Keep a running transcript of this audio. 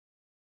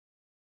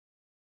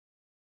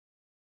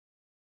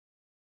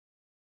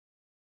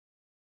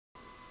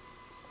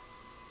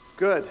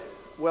Good.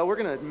 Well, we're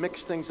going to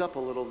mix things up a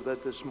little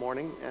bit this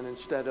morning, and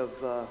instead of,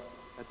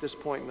 at this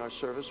point in our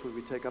service, where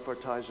we take up our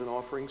tithes and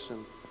offerings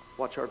and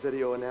watch our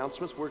video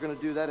announcements, we're going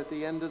to do that at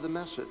the end of the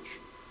message,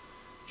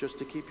 just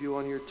to keep you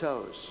on your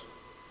toes.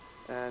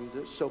 And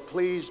so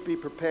please be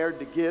prepared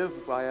to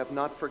give. I have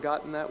not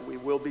forgotten that. We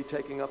will be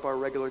taking up our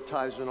regular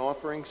tithes and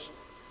offerings.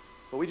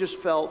 But we just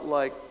felt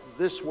like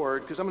this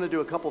word, because I'm going to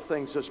do a couple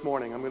things this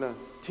morning. I'm going to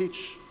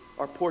teach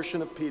our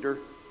portion of Peter,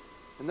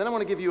 and then I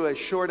want to give you a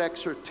short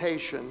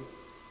exhortation.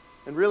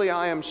 And really,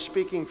 I am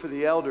speaking for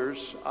the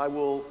elders. I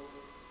will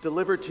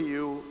deliver to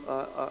you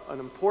an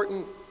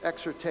important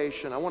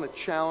exhortation. I want to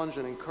challenge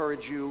and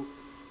encourage you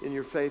in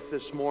your faith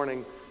this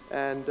morning.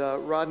 And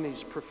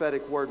Rodney's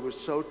prophetic word was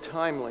so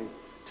timely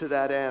to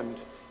that end.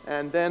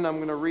 And then I'm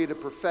going to read a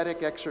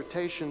prophetic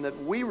exhortation that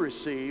we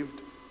received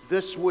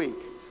this week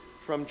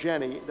from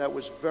Jenny that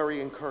was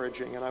very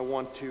encouraging. And I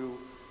want to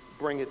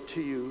bring it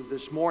to you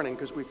this morning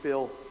because we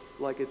feel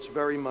like it's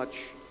very much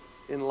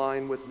in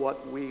line with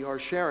what we are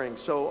sharing.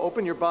 So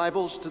open your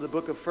Bibles to the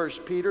book of 1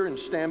 Peter and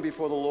stand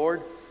before the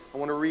Lord. I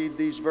want to read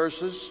these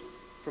verses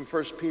from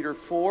 1 Peter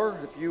 4.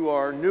 If you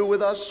are new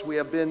with us, we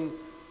have been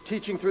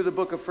teaching through the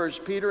book of 1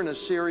 Peter in a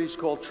series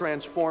called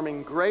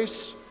Transforming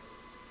Grace.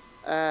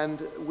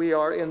 And we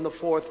are in the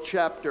 4th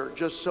chapter.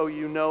 Just so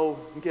you know,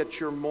 get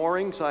your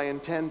moorings, I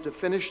intend to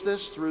finish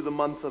this through the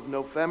month of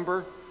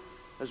November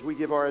as we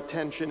give our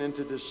attention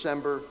into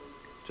December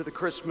to the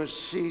Christmas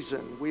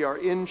season. We are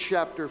in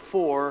chapter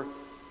 4,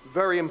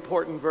 very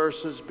important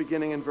verses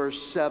beginning in verse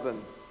 7.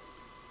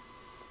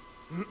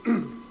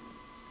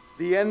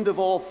 The end of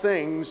all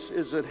things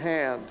is at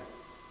hand.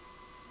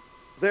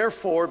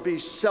 Therefore, be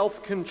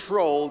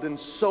self-controlled and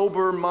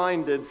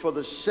sober-minded for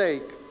the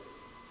sake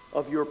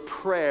of your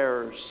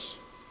prayers.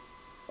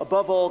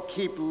 Above all,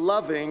 keep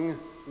loving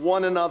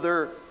one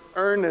another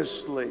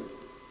earnestly,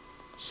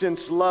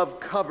 since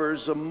love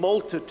covers a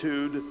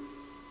multitude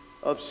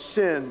of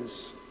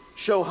sins.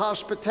 Show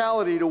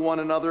hospitality to one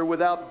another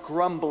without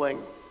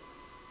grumbling.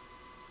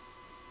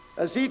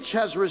 As each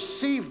has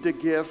received a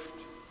gift,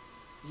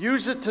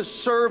 use it to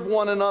serve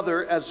one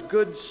another as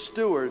good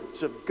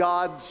stewards of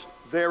God's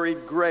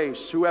varied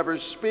grace. Whoever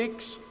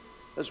speaks,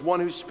 as one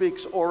who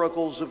speaks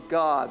oracles of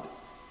God.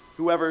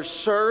 Whoever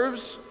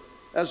serves,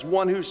 as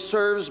one who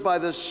serves by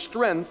the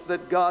strength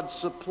that God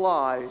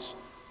supplies,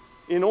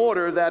 in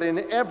order that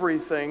in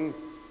everything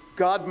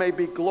God may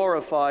be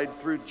glorified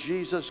through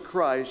Jesus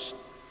Christ.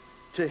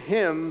 To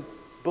him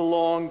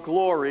belong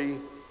glory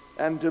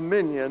and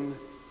dominion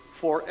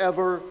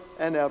forever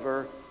and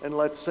ever. And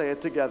let's say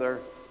it together.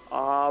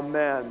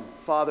 Amen.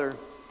 Father,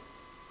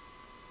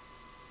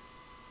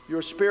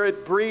 your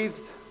Spirit breathed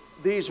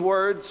these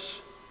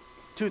words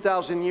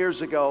 2,000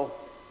 years ago,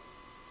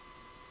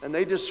 and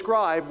they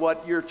describe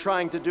what you're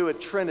trying to do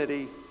at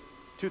Trinity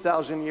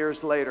 2,000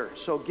 years later.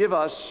 So give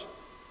us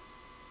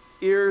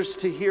ears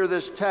to hear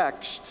this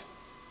text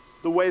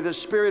the way the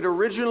Spirit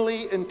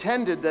originally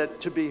intended that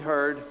to be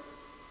heard,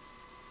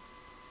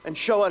 and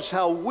show us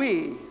how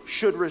we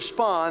should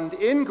respond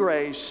in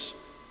grace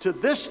to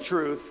this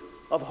truth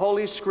of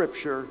Holy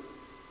Scripture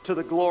to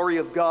the glory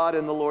of God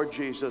and the Lord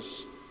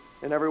Jesus.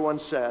 And everyone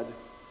said,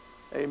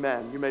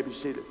 amen. You may be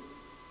seated.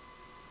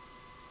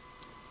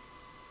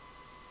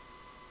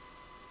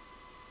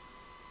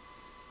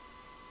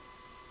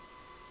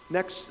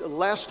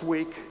 Last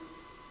week,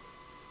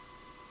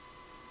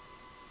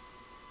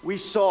 we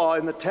saw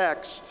in the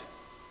text,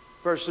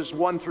 verses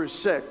 1 through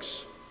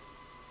 6,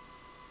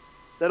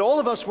 that all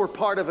of us were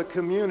part of a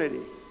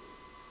community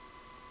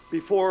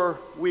before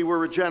we were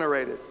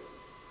regenerated.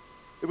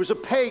 It was a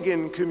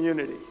pagan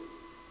community.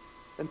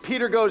 And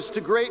Peter goes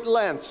to great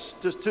lengths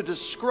to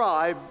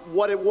describe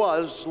what it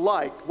was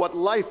like, what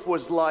life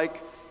was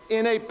like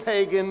in a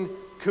pagan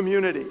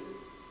community.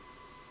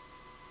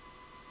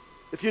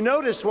 If you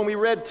notice, when we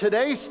read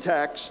today's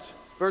text,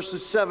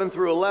 verses 7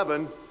 through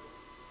 11,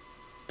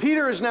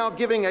 Peter is now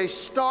giving a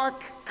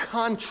stark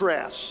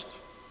contrast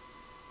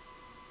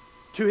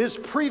to his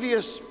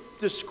previous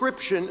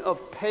description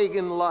of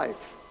pagan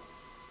life.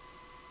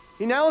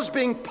 He now is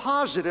being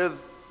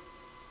positive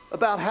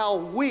about how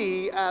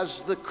we,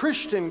 as the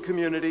Christian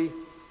community,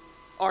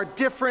 are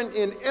different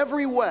in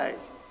every way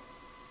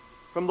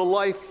from the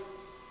life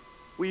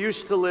we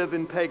used to live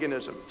in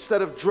paganism.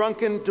 Instead of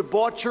drunken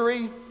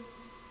debauchery,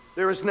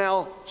 there is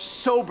now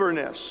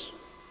soberness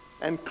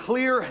and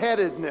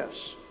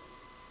clear-headedness.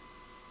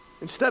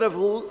 Instead of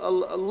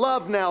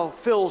love now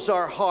fills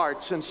our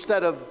hearts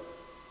instead of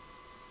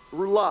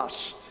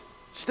lust.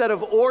 Instead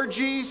of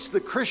orgies,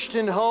 the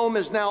Christian home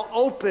is now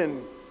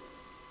open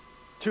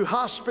to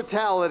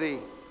hospitality,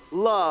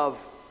 love,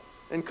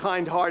 and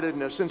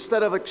kind-heartedness.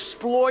 Instead of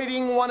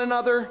exploiting one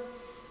another,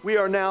 we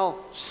are now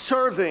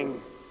serving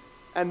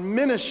and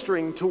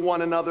ministering to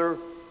one another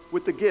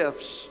with the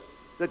gifts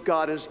that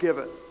God has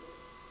given.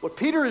 What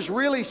Peter is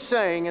really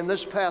saying in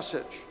this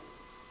passage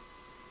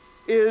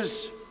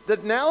is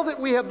that now that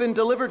we have been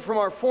delivered from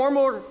our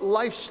former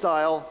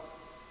lifestyle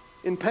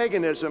in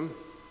paganism,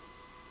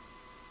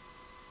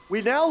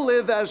 we now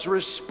live as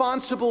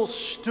responsible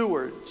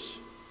stewards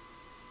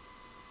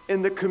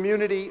in the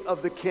community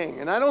of the King.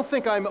 And I don't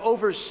think I'm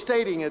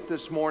overstating it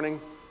this morning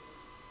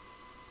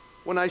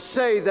when I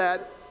say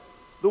that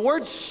the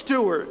word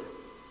steward,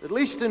 at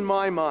least in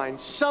my mind,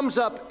 sums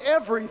up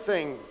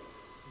everything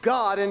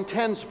God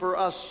intends for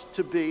us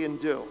to be and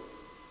do.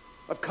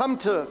 I've come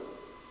to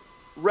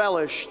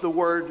relish the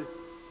word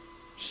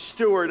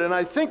steward, and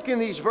I think in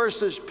these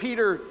verses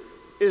Peter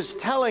is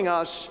telling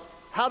us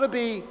how to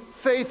be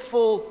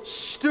faithful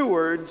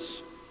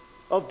stewards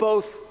of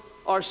both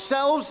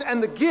ourselves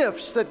and the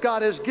gifts that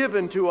God has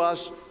given to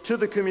us to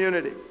the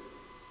community.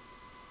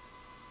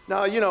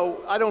 Now,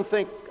 I don't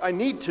think I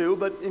need to,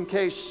 but in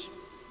case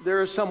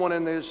there is someone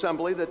in the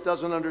assembly that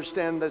doesn't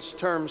understand this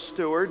term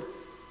steward,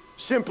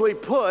 simply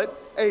put,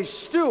 a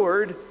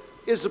steward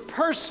is a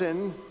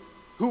person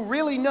who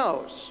really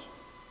knows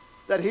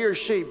that he or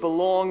she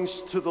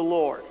belongs to the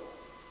Lord.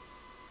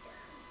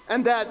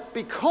 And that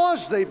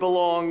because they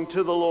belong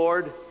to the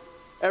Lord,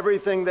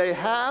 everything they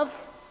have,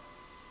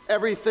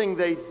 everything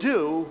they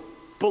do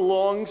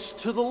belongs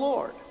to the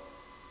Lord.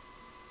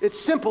 It's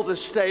simple to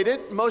state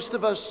it. Most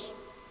of us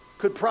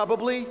could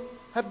probably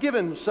have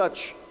given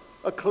such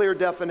a clear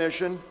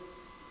definition.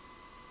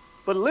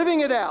 But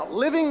living it out,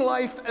 living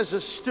life as a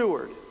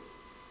steward,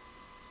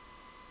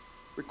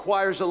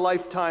 requires a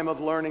lifetime of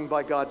learning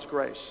by God's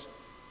grace.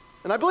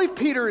 And I believe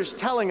Peter is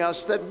telling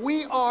us that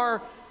we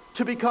are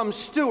to become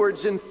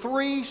stewards in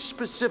 3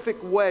 specific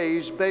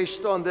ways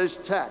based on this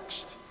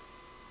text.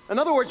 In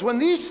other words, when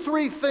these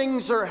 3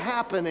 things are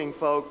happening,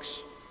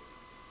 folks,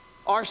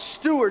 our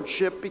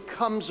stewardship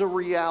becomes a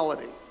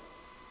reality.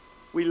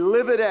 We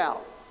live it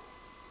out.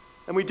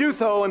 And we do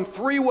so in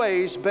 3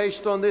 ways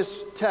based on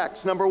this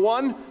text. Number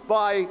 1,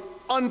 by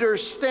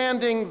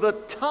understanding the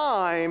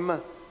time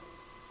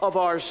of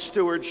our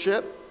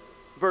stewardship,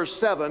 verse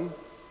 7.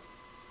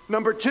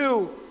 Number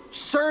 2,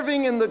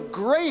 serving in the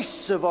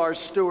grace of our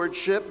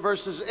stewardship,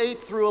 verses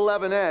 8 through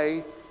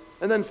 11a.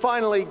 And then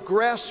finally,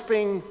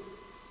 grasping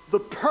the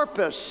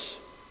purpose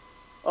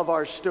of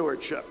our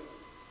stewardship,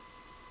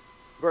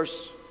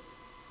 verse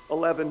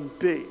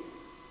 11b.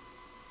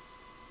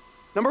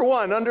 Number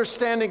 1,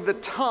 understanding the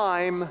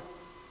time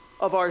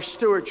of our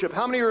stewardship.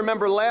 How many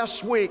remember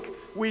last week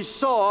we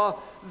saw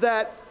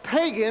that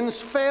pagans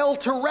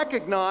failed to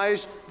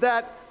recognize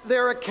that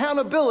their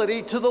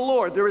accountability to the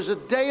Lord. There is a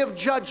day of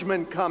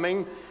judgment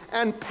coming,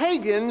 and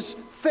pagans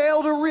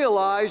fail to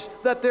realize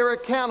that they're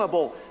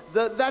accountable.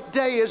 That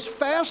day is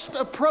fast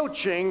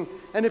approaching,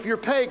 and if you're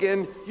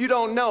pagan, you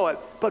don't know it.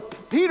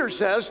 But Peter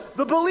says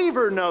the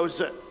believer knows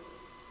it.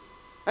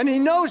 And he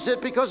knows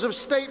it because of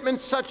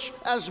statements such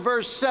as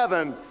verse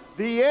 7.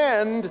 The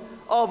end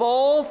of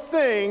all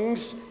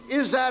things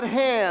is at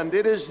hand.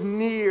 It is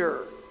near.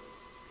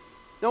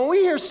 Now, when we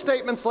hear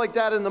statements like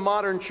that in the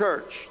modern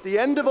church, the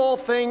end of all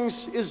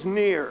things is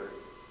near,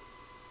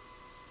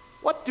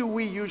 what do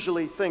we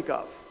usually think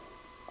of?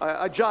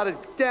 I jotted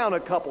down a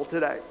couple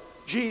today.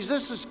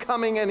 Jesus is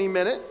coming any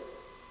minute.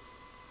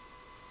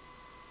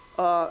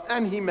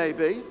 And he may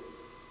be,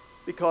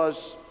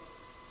 because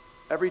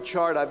every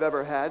chart I've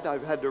ever had,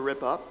 I've had to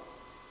rip up.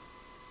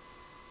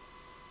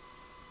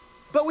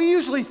 But we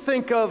usually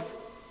think of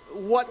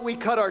what we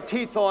cut our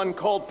teeth on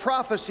called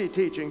prophecy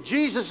teaching.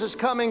 Jesus is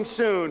coming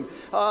soon.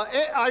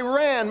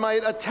 Iran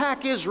might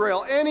attack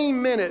Israel any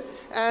minute.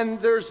 And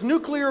there's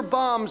nuclear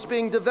bombs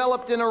being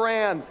developed in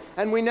Iran.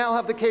 And we now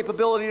have the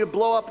capability to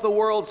blow up the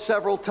world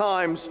several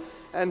times,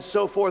 and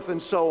so forth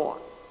and so on.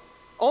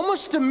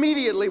 Almost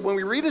immediately, when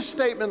we read a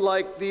statement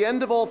like, the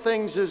end of all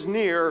things is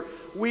near,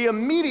 we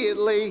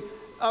immediately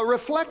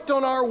reflect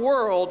on our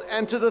world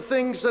and to the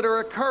things that are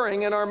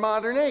occurring in our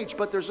modern age.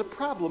 But there's a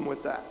problem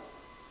with that.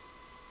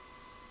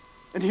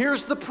 And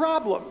here's the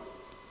problem.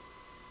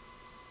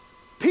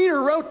 Peter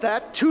wrote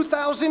that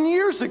 2,000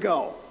 years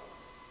ago.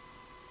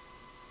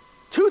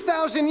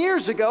 2,000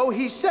 years ago,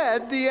 he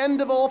said, the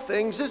end of all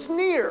things is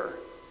near.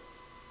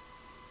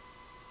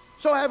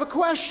 So I have a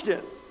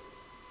question.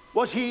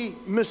 Was he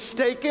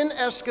mistaken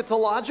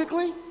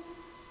eschatologically?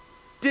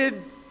 Did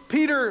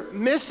Peter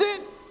miss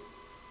it?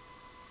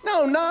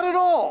 No, not at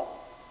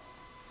all.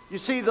 You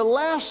see, the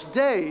last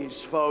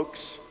days,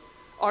 folks,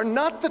 are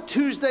not the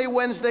Tuesday,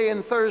 Wednesday,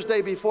 and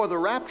Thursday before the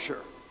rapture,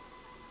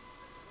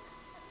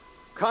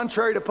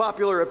 contrary to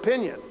popular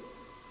opinion.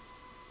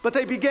 But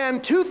they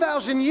began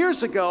 2,000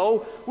 years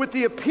ago with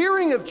the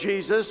appearing of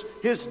Jesus,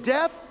 his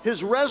death,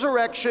 his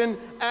resurrection,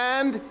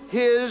 and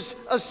his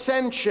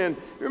ascension.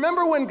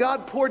 Remember when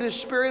God poured his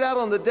Spirit out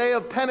on the day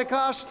of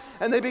Pentecost,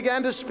 and they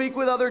began to speak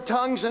with other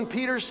tongues, and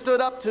Peter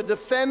stood up to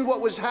defend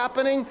what was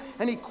happening,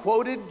 and he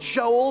quoted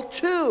Joel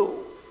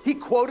 2. He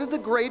quoted the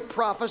great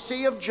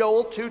prophecy of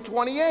Joel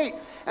 2:28.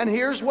 And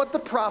here's what the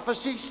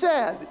prophecy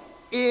said.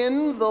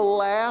 In the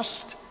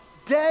last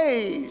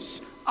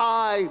days,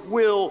 I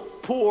will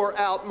pour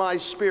out my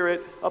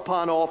Spirit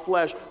upon all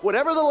flesh.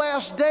 Whatever the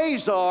last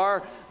days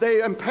are,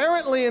 they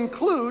apparently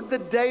include the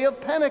day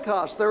of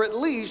Pentecost. They're at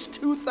least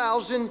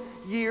 2,000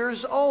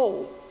 years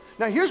old.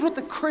 Now, here's what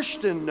the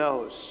Christian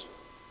knows.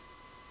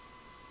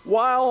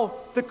 While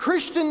the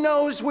Christian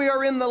knows we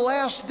are in the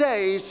last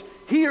days,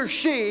 he or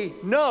she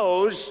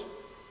knows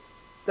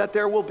that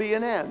there will be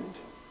an end,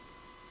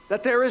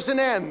 that there is an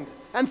end.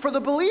 And for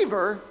the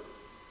believer,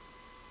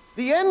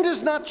 the end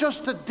is not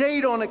just a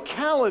date on a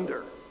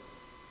calendar,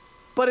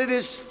 but it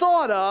is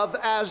thought of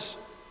as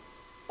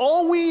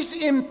always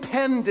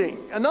impending.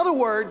 In other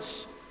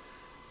words,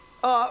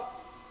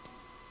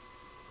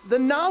 the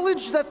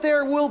knowledge that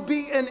there will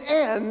be an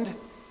end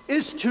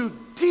is to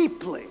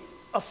deeply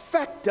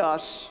affect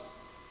us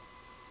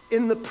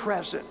in the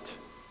present.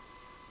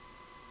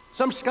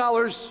 Some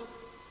scholars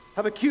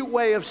have a cute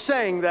way of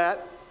saying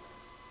that,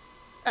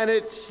 and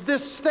it's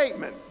this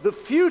statement: the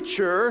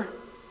future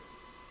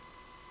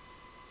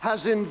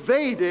has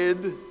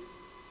invaded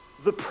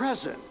the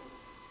present.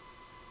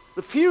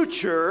 The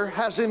future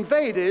has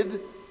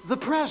invaded the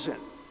present.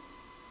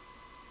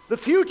 The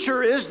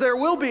future is there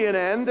will be an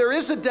end. There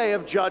is a day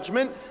of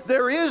judgment.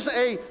 There is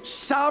a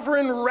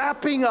sovereign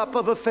wrapping up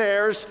of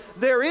affairs.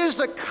 There is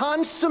a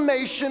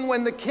consummation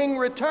when the King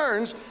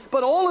returns.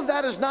 But all of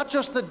that is not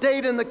just a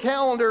date in the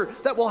calendar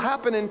that will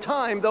happen in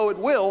time, though it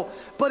will,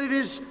 but it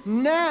is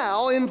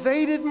now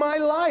invaded my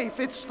life.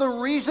 It's the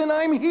reason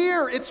I'm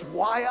here. It's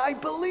why I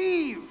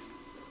believe.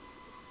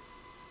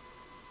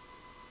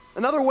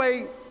 Another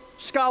way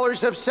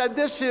scholars have said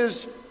this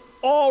is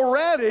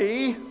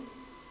already,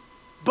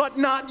 but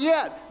not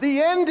yet.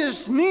 The end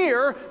is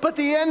near, but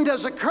the end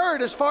has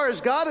occurred as far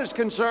as God is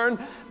concerned,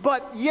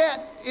 but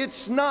yet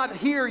it's not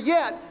here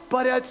yet,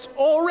 but it's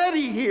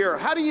already here.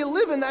 How do you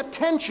live in that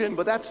tension?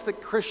 But that's the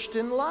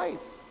Christian life.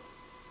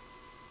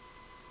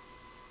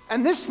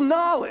 And this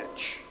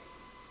knowledge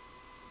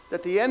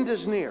that the end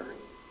is near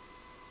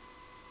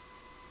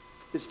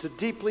is to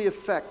deeply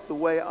affect the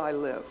way I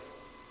live.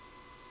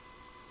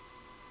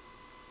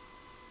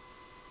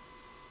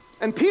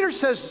 And Peter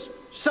says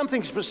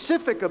something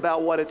specific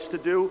about what it's to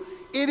do.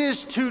 It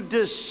is to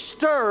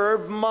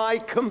disturb my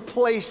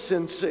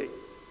complacency,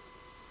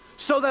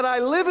 so that I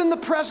live in the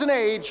present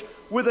age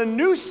with a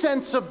new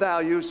sense of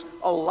values,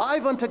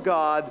 alive unto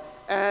God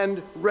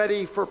and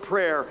ready for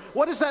prayer.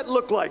 What does that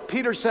look like?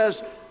 Peter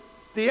says,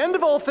 the end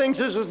of all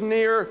things is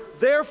near,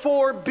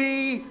 therefore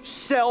be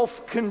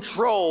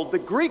self-controlled. The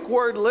Greek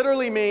word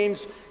literally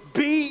means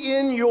be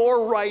in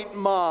your right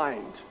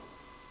mind.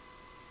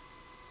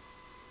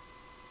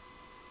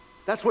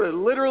 That's what it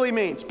literally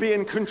means, be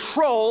in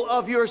control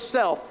of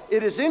yourself.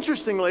 It is,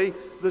 interestingly,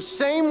 the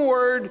same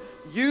word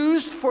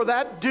used for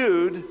that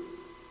dude.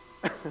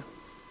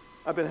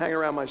 I've been hanging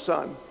around my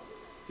son.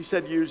 He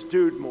said use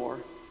dude more.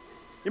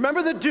 You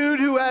remember the dude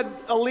who had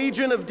a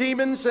legion of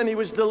demons and he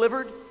was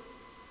delivered?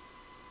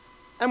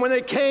 And when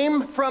they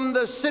came from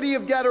the city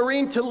of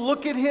Gadarene to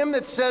look at him,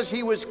 it says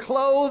he was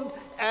clothed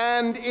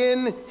and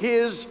in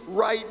his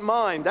right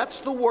mind.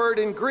 That's the word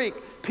in Greek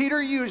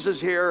Peter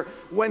uses here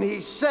when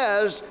he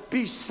says,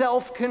 be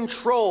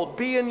self-controlled,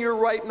 be in your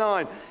right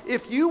mind.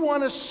 If you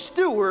want to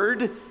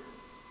steward,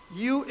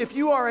 if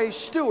you are a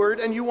steward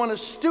and you want to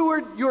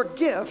steward your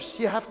gifts,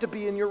 you have to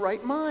be in your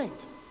right mind.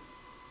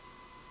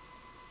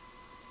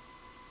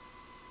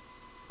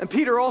 And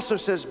Peter also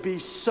says, be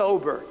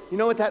sober. You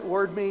know what that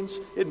word means?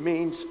 It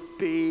means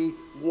be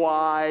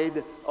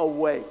wide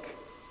awake.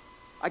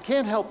 I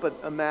can't help but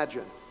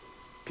imagine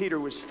Peter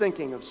was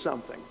thinking of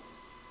something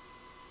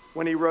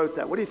when he wrote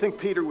that. What do you think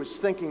Peter was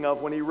thinking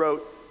of when he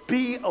wrote,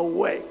 be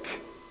awake?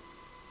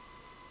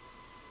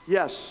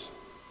 Yes,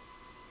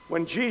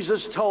 when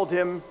Jesus told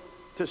him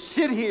to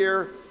sit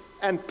here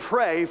and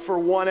pray for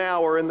 1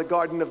 hour in the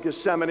Garden of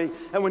Gethsemane,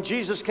 and when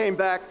Jesus came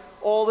back,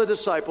 all the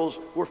disciples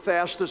were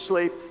fast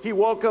asleep. He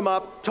woke them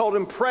up, told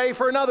them, pray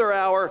for another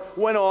hour,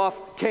 went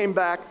off, came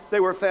back, they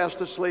were fast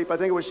asleep. I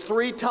think it was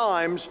 3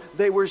 times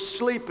they were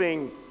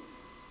sleeping.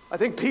 I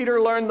think Peter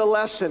learned the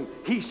lesson.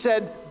 He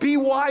said, be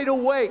wide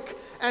awake.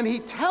 And he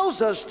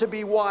tells us to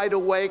be wide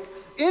awake,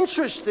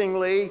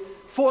 interestingly,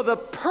 for the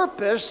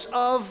purpose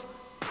of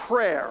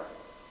prayer.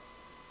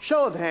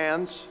 Show of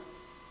hands.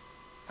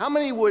 How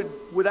many would,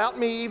 without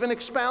me even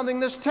expounding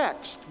this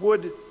text,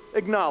 would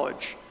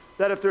acknowledge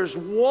that if there's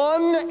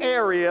one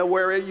area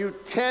where you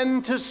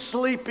tend to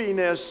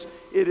sleepiness,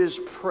 it is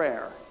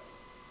prayer?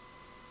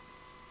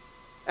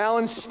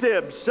 Alan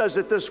Stibbs says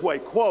it this way,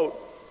 quote,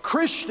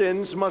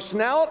 Christians must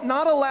now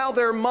not allow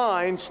their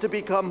minds to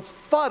become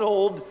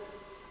fuddled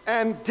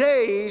and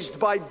dazed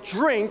by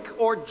drink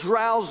or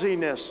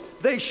drowsiness.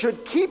 They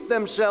should keep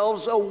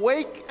themselves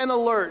awake and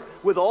alert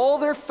with all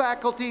their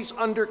faculties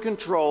under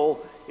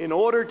control in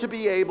order to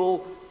be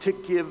able to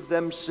give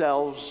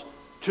themselves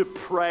to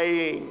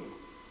praying.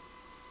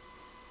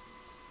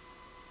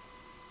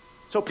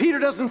 So Peter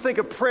doesn't think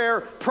of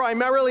prayer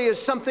primarily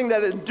as something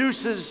that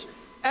induces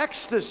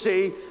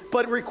ecstasy,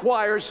 but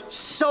requires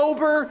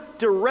sober,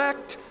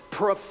 direct,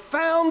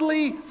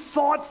 profoundly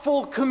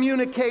thoughtful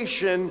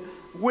communication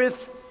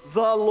with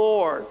the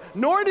Lord.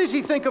 Nor does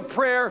he think of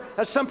prayer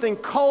as something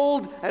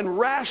cold and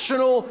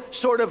rational,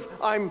 sort of,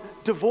 I'm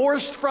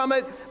divorced from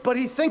it, but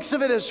he thinks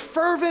of it as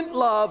fervent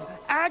love,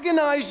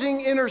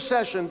 agonizing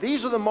intercession.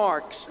 These are the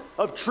marks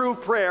of true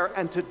prayer,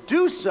 and to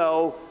do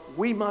so,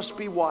 we must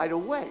be wide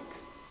awake.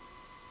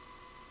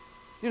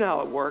 You know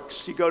how it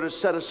works. You go to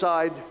set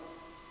aside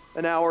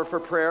an hour for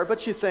prayer,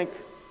 but you think,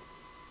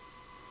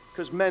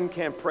 because men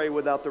can't pray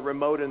without the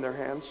remote in their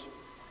hands.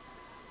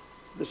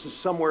 This is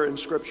somewhere in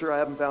Scripture. I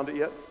haven't found it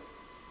yet.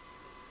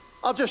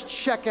 I'll just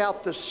check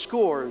out the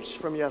scores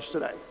from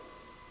yesterday.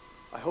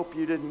 I hope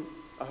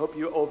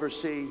you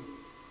oversee.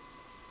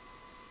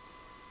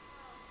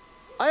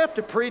 I have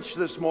to preach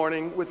this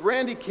morning with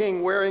Randy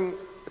King wearing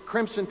a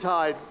Crimson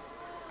Tide.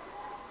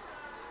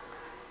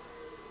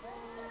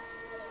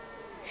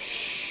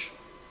 Shh.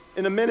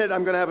 In a minute,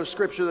 I'm going to have a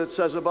scripture that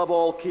says, above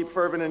all, keep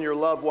fervent in your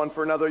love one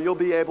for another. You'll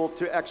be able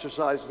to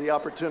exercise the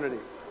opportunity.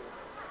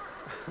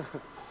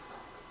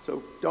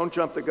 So don't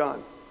jump the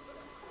gun.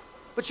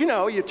 But you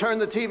know, you turn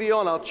the TV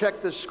on, I'll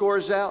check the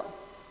scores out.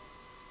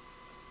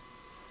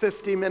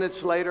 50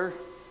 minutes later,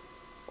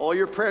 all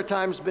your prayer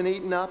time's been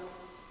eaten up.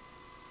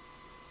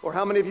 Or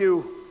how many of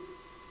you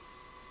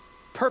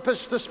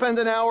purpose to spend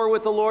an hour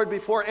with the Lord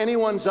before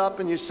anyone's up,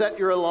 and you set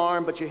your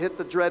alarm, but you hit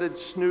the dreaded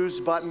snooze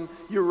button,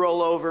 you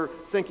roll over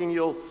thinking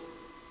you'll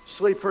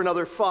sleep for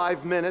another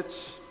 5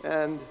 minutes,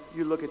 and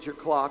you look at your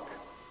clock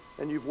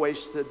and you've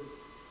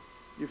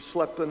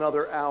slept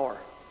another hour.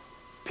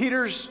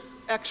 Peter's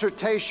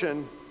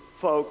exhortation,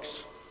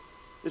 folks,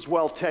 is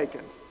well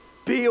taken.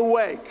 Be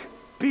awake,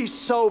 be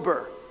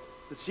sober.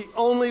 It's the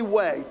only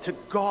way to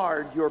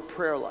guard your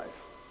prayer life.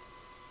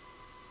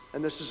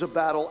 And this is a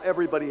battle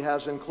everybody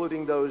has,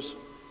 including those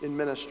in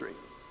ministry.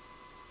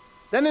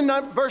 Then in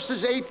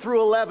verses 8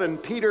 through 11,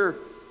 Peter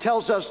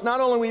tells us not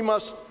only we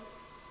must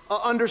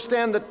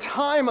understand the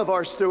time of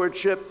our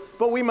stewardship,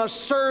 but we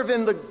must serve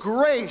in the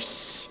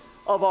grace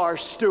of our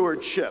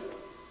stewardship.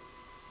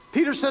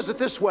 Peter says it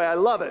this way, I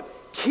love it.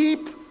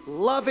 Keep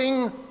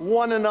loving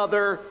one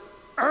another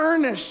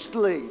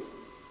earnestly.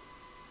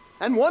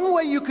 And one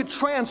way you could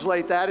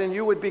translate that, and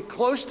you would be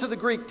close to the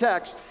Greek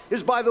text,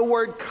 is by the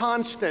word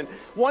constant.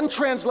 One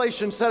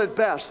translation said it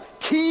best,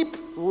 keep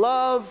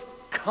love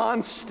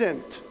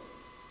constant.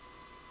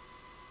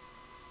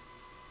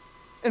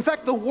 In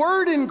fact, the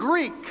word in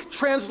Greek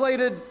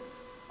translated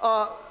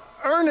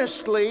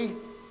earnestly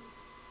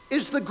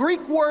is the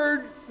Greek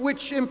word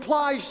which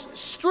implies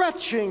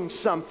stretching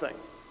something,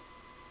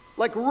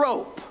 like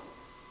rope,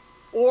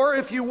 or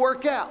if you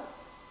work out.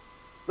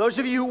 Those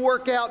of you who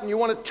work out and you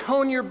want to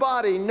tone your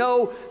body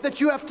know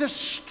that you have to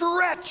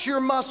stretch your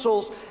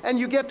muscles, and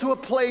you get to a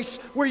place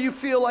where you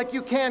feel like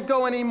you can't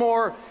go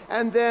anymore,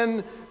 and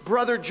then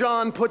Brother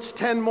John puts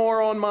 10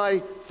 more on my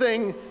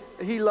thing.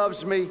 He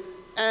loves me.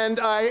 And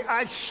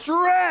I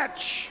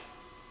stretch.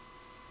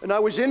 And I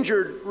was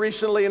injured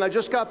recently, and I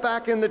just got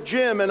back in the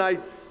gym, and I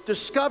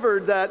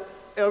discovered that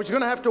I was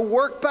going to have to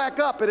work back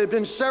up. It had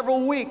been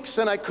several weeks,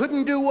 and I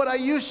couldn't do what I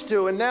used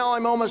to, and now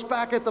I'm almost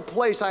back at the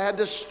place. I had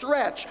to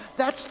stretch.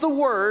 That's the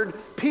word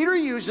Peter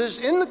uses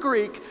in the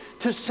Greek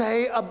to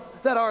say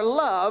that our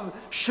love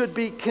should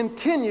be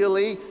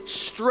continually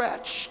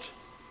stretched.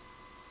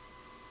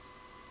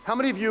 How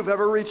many of you have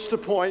ever reached a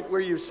point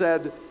where you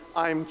said,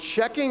 I'm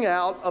checking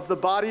out of the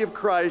body of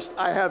Christ.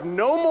 I have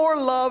no more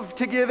love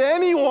to give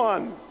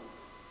anyone.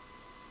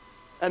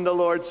 And the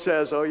Lord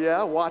says, oh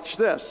yeah, watch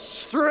this.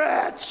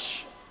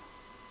 Stretch.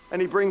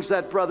 And he brings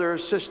that brother or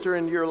sister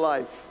into your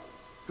life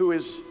who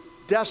is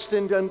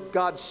destined in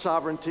God's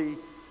sovereignty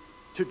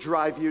to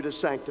drive you to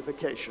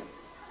sanctification.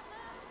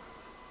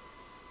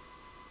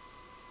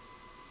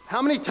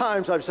 How many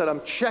times I've said,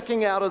 I'm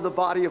checking out of the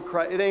body of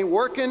Christ. It ain't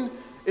working.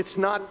 It's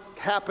not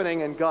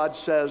happening. And God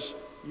says,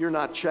 you're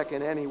not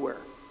checking anywhere.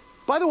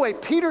 By the way,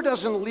 Peter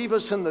doesn't leave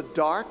us in the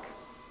dark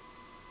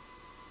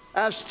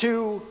as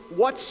to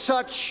what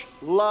such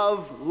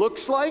love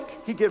looks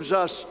like. He gives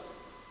us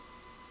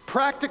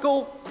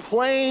practical,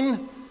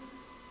 plain,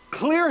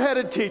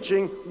 clear-headed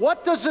teaching.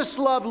 What does this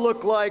love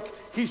look like?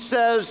 He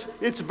says,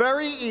 it's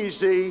very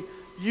easy.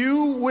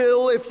 You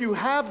will, if you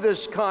have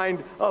this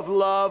kind of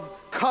love,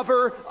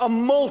 cover a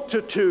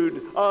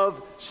multitude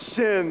of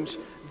sins.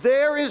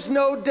 There is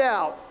no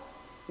doubt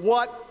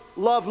what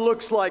love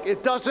looks like.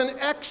 It doesn't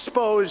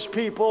expose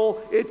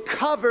people, it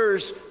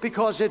covers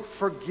because it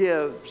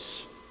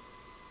forgives.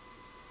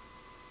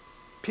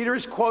 Peter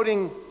is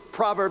quoting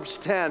Proverbs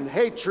 10.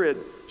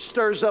 Hatred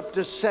stirs up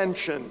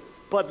dissension,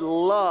 but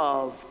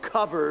love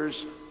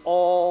covers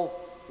all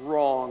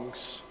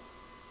wrongs.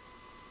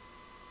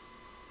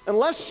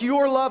 Unless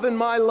your love and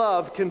my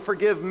love can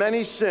forgive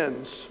many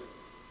sins,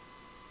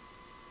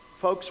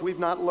 folks, we've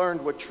not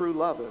learned what true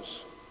love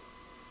is.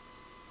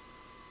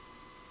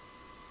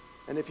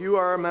 And if you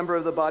are a member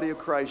of the body of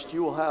Christ,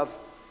 you will have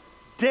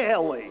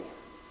daily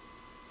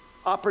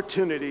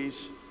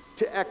opportunities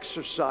to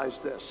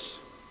exercise this.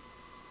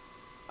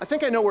 I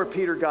think I know where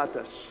Peter got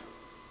this.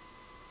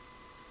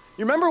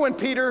 You remember when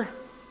Peter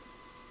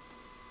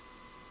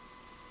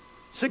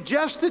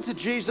suggested to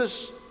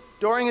Jesus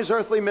during his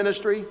earthly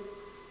ministry,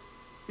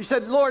 he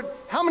said, Lord,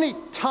 how many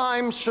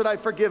times should I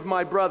forgive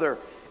my brother?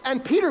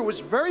 And Peter was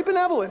very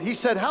benevolent. He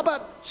said, how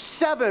about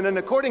 7? And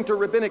according to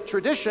rabbinic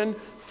tradition,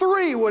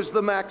 3 was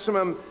the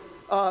maximum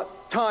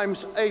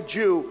times a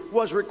Jew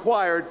was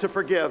required to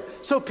forgive.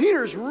 So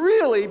Peter's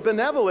really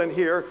benevolent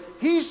here.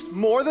 He's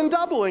more than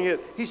doubling it.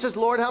 He says,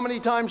 Lord, how many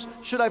times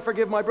should I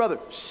forgive my brother?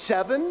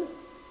 7?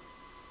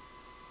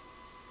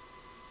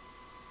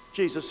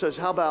 Jesus says,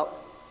 how about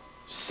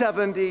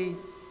 70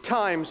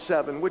 times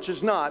 7, which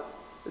is not,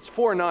 it's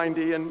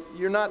 490, and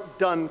you're not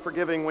done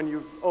forgiving when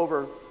you've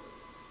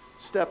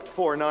overstepped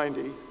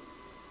 490.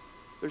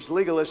 There's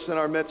legalists in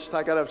our midst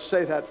I got to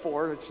say that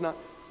for. It's not.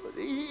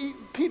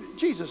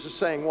 Jesus is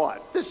saying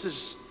what? This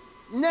is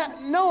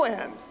no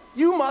end.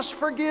 You must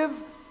forgive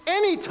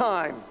any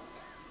time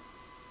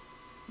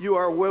you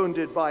are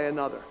wounded by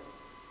another.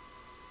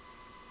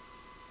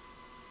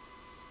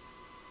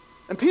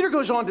 And Peter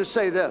goes on to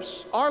say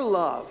this: our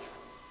love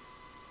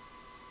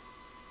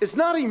is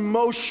not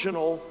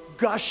emotional,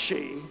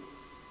 gushy,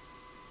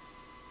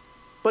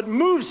 but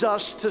moves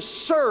us to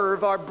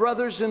serve our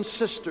brothers and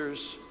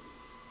sisters.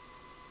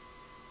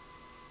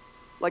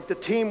 Like the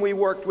team we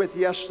worked with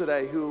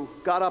yesterday who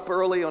got up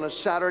early on a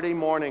Saturday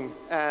morning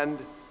and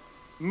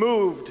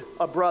moved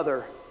a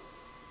brother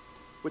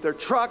with their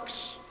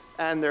trucks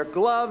and their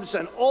gloves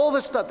and all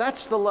this stuff.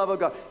 That's the love of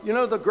God. You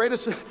know,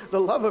 the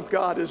love of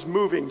God is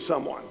moving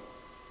someone.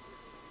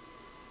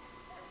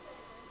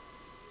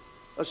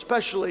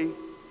 Especially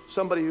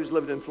somebody who's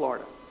lived in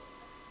Florida.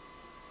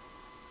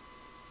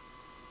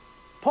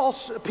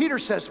 Peter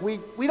says we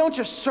don't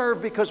just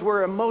serve because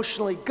we're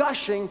emotionally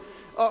gushing,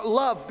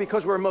 love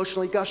because we're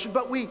emotionally gushing,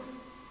 but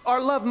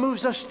our love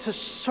moves us to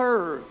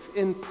serve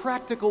in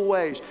practical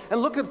ways.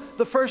 And look at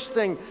the first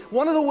thing.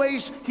 One of the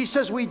ways he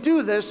says we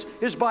do this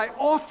is by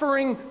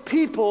offering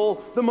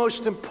people the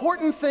most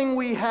important thing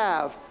we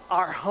have,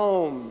 our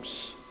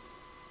homes.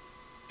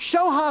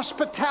 Show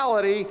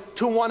hospitality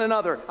to one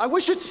another. I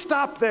wish it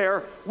stopped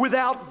there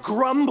without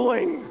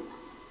grumbling.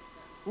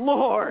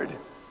 Lord,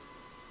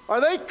 are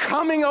they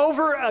coming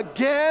over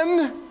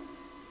again?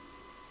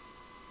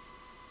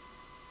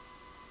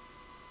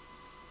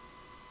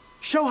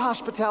 Show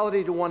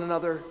hospitality to one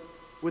another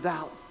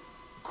without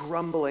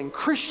grumbling.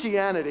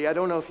 Christianity, I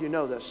don't know if you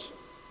know this,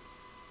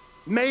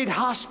 made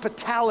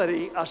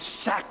hospitality a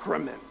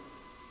sacrament.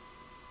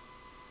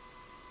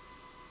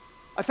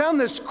 I found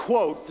this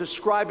quote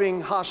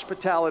describing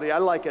hospitality. I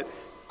like it.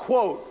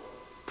 Quote,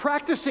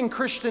 practicing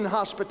Christian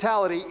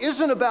hospitality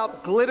isn't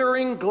about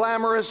glittering,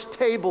 glamorous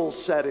table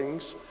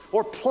settings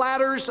or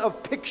platters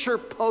of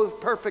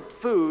picture-perfect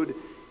food.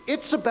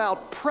 It's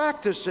about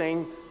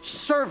practicing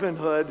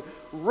servanthood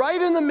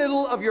right in the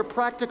middle of your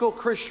practical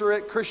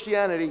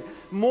Christianity.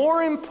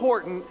 More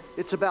important,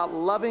 it's about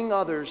loving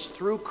others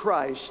through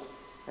Christ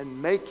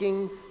and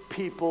making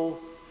people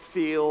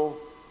feel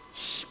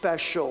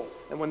special.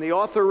 And when the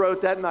author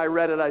wrote that and I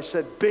read it, I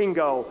said,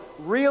 bingo.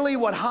 Really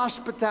what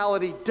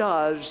hospitality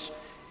does,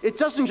 it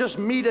doesn't just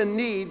meet a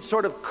need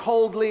sort of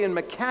coldly and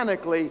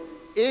mechanically.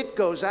 It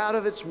goes out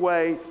of its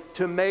way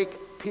to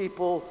make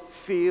people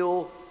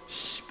feel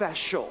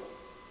special.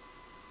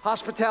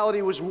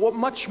 Hospitality was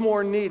much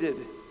more needed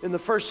in the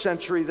first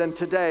century than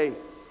today.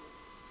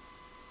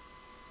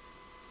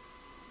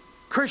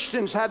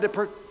 Christians had to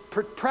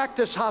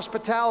practice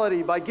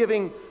hospitality by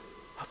giving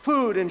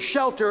food and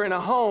shelter in a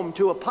home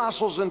to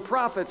apostles and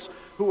prophets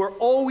who were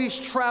always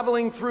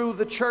traveling through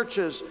the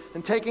churches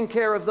and taking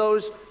care of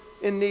those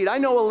in need. I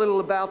know a little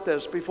about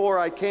this. Before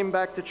I came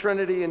back to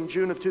Trinity in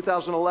June of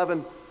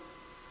 2011,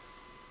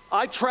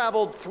 I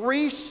traveled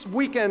 3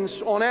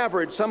 weekends on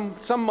average, some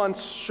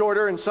months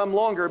shorter and some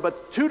longer,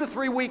 but 2 to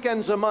 3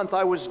 weekends a month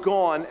I was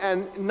gone.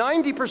 And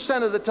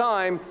 90% of the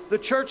time, the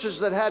churches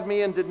that had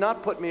me in did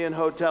not put me in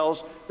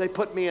hotels, they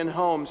put me in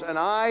homes. And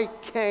I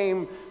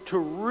came to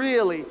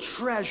really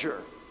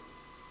treasure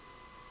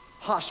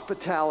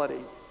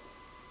hospitality.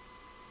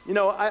 You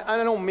know,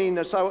 I don't mean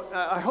this.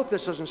 I hope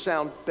this doesn't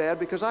sound bad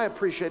because I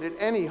appreciated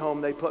any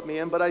home they put me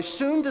in, but I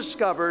soon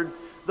discovered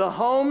the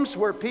homes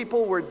where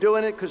people were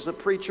doing it because the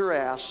preacher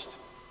asked,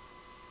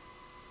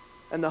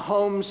 and the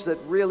homes that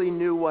really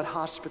knew what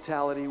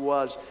hospitality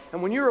was.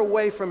 And when you're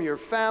away from your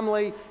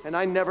family, and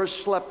I never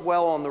slept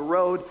well on the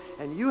road,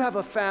 and you have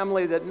a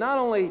family that not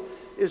only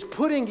is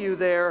putting you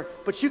there,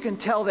 but you can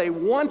tell they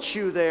want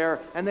you there,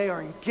 and they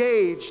are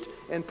engaged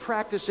in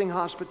practicing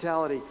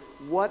hospitality.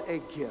 What a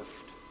gift.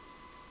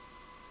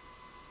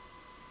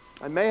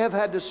 I may have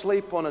had to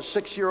sleep on a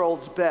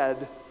 6-year-old's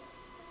bed,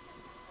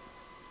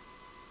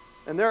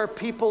 and there are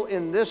people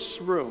in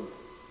this room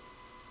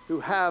who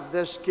have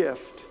this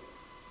gift,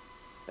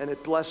 and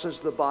it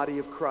blesses the body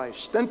of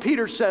Christ. Then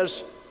Peter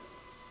says,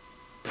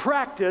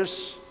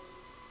 practice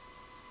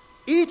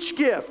each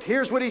gift.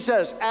 Here's what he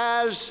says: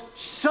 as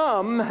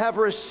some have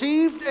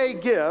received a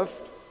gift,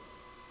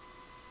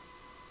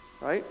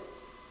 right?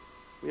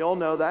 We all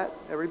know that.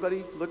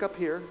 Everybody look up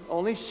here.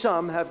 Only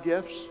some have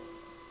gifts.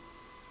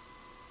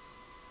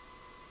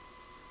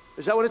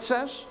 Is that what it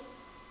says?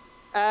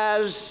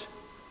 As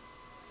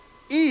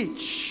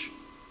each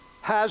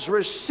has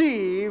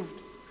received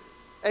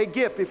a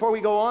gift. Before we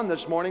go on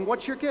this morning,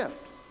 what's your gift?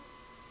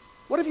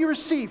 What have you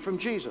received from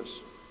Jesus?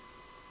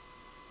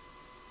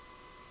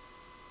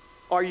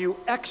 Are you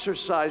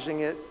exercising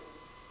it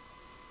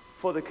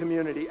for the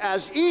community.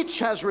 As each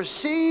has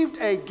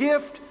received a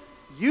gift,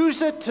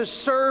 use it to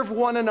serve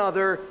one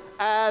another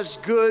as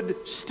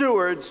good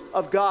stewards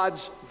of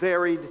God's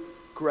varied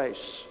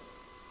grace.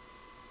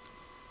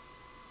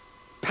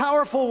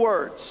 Powerful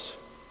words.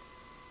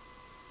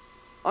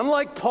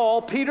 Unlike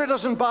Paul, Peter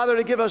doesn't bother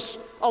to give us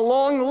a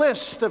long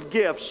list of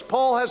gifts.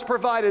 Paul has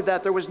provided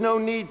that. There was no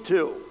need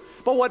to.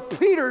 But what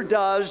Peter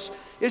does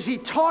is he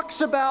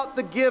talks about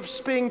the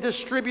gifts being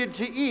distributed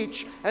to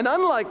each. And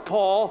unlike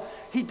Paul,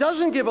 he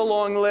doesn't give a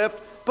long list,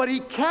 but he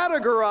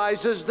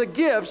categorizes the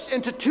gifts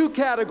into two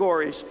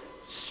categories: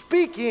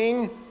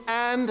 speaking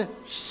and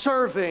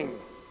serving.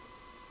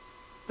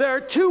 There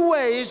are two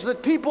ways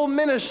that people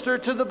minister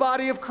to the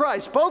body of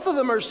Christ. Both of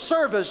them are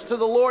service to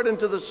the Lord and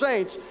to the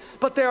saints,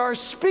 but there are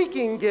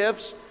speaking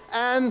gifts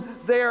and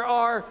there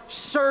are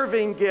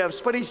serving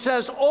gifts. But he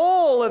says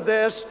all of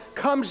this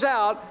comes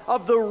out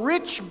of the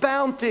rich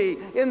bounty.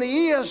 In the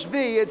ESV,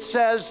 it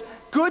says,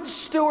 good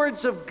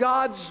stewards of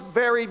God's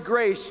varied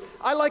grace.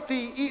 I like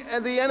the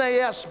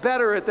NAS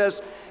better at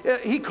this.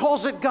 He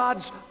calls it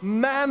God's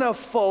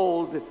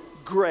manifold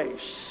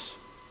grace.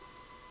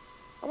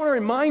 I want to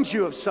remind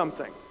you of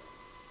something.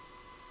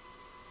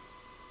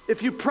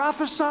 If you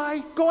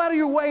prophesy, go out of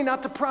your way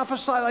not to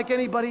prophesy like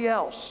anybody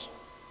else.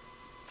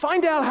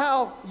 Find out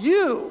how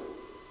you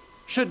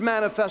should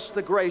manifest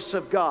the grace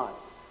of God.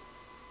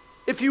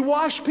 If you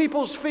wash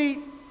people's feet,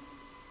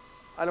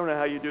 I don't know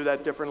how you do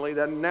that differently.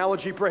 That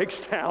analogy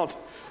breaks down.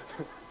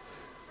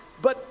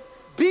 But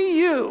be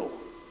you.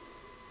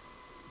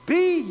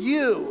 Be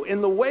you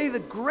in the way the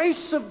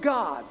grace of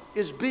God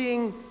is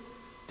being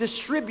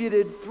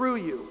distributed through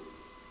you.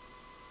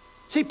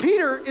 See,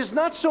 Peter is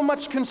not so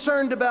much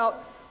concerned about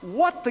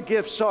what the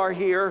gifts are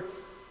here,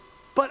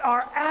 but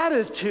our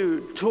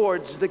attitude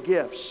towards the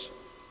gifts.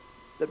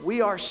 That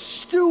we are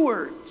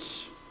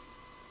stewards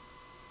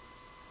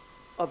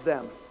of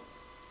them.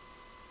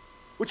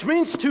 Which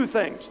means two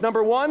things.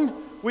 Number one,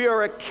 we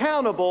are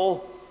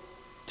accountable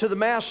to the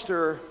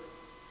master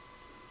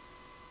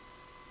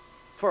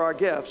for our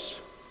gifts.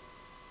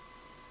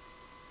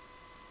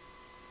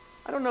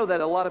 I don't know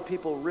that a lot of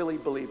people really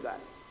believe that.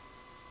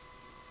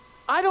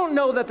 I don't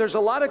know that there's a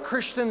lot of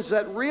Christians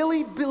that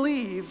really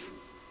believe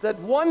that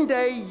one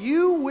day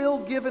you will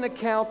give an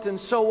account and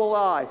so will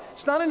I.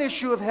 It's not an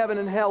issue of heaven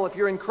and hell if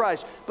you're in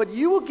Christ, but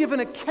you will give an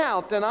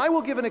account and I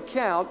will give an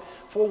account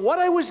for what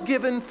I was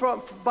given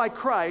by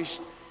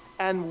Christ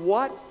and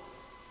what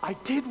I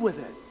did with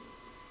it.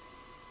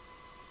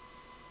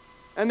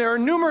 And there are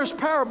numerous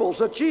parables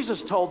that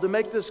Jesus told to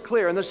make this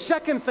clear. And the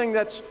second thing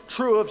that's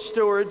true of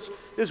stewards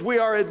is we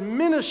are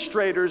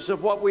administrators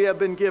of what we have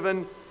been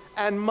given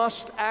and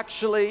must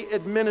actually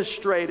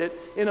administrate it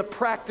in a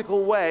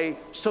practical way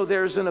so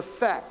there's an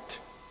effect.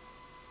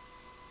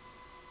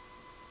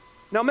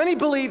 Now, many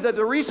believe that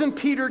the reason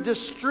Peter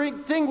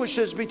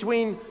distinguishes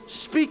between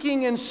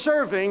speaking and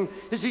serving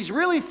is he's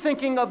really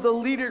thinking of the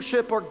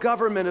leadership or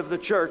government of the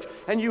church.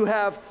 And you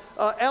have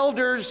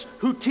elders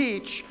who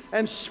teach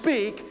and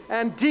speak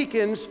and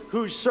deacons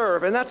who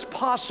serve. And that's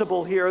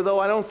possible here, though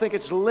I don't think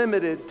it's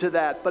limited to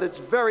that, but it's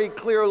very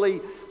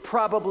clearly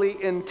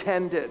probably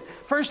intended.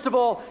 First of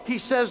all, he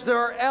says there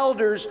are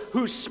elders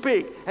who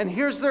speak, and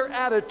here's their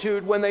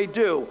attitude when they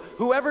do.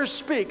 Whoever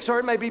speaks, or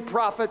it may be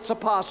prophets,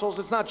 apostles,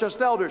 it's not just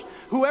elders,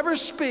 whoever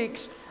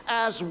speaks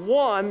as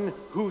one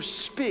who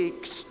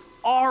speaks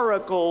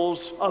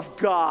oracles of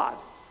God.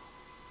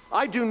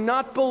 I do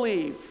not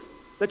believe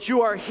that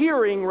you are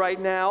hearing right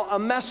now a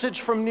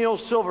message from Neil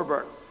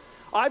Silverberg.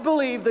 I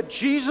believe that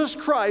Jesus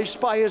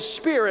Christ, by his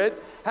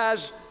Spirit,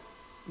 has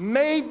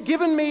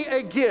given me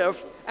a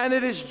gift, and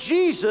it is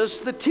Jesus,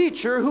 the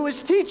teacher, who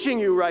is teaching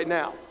you right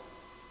now.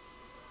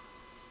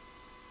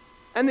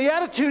 And the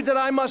attitude that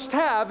I must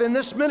have in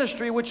this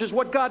ministry, which is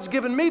what God's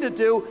given me to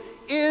do,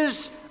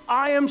 is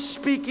I am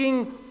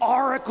speaking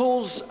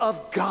oracles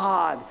of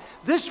God.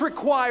 This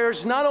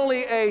requires not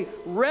only a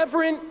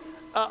reverent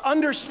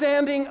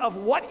understanding of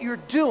what you're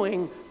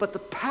doing, but the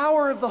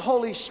power of the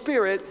Holy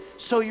Spirit,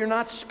 so you're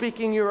not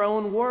speaking your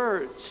own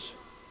words.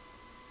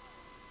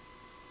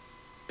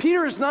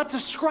 Peter is not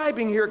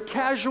describing here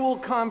casual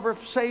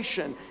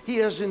conversation. He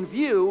has in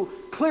view,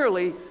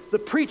 clearly, the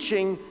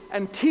preaching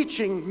and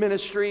teaching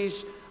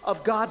ministries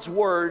of God's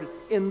Word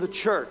in the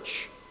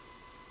church.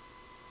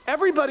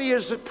 Everybody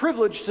is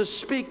privileged to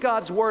speak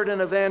God's Word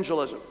in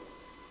evangelism.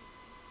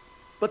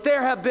 But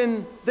there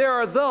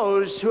are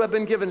those who have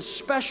been given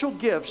special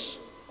gifts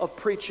of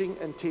preaching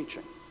and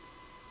teaching.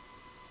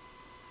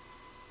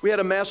 We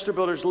had a Master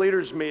Builders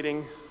Leaders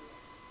meeting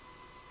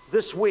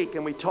this week,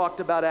 and we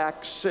talked about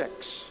Acts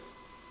 6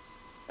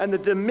 and the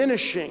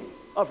diminishing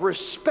of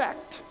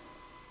respect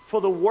for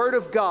the Word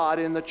of God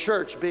in the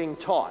church being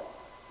taught.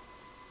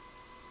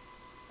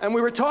 And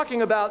we were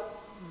talking about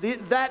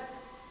that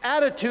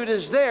attitude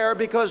is there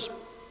because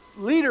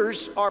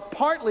leaders are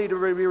partly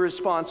to be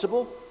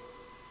responsible,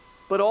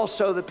 but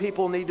also the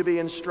people need to be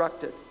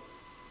instructed.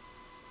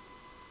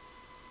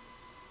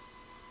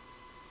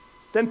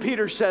 Then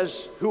Peter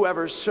says,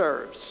 whoever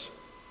serves.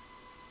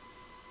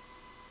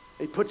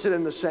 He puts it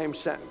in the same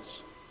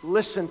sentence.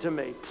 listen to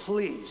me,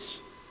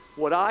 please.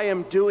 What I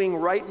am doing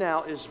right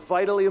now is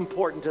vitally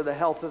important to the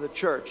health of the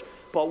church.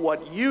 But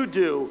what you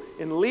do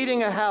in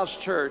leading a house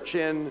church,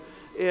 in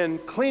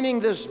cleaning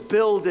this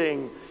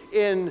building,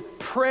 in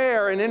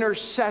prayer and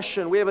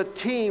intercession, we have a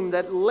team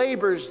that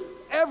labors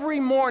every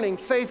morning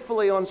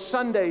faithfully on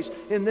Sundays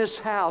in this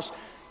house.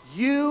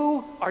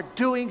 You are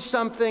doing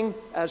something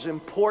as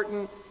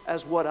important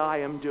as what I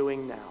am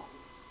doing now.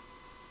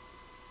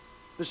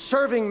 The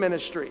serving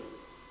ministry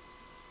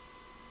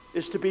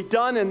is to be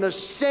done in the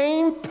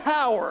same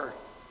power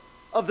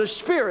of the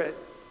Spirit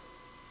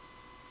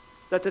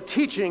that the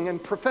teaching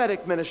and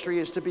prophetic ministry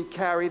is to be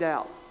carried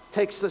out.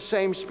 Takes the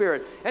same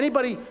Spirit.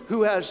 Anybody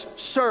who has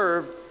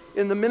served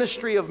in the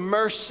ministry of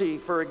mercy,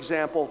 for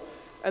example,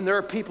 and there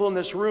are people in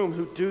this room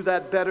who do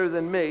that better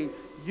than me,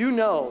 you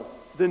know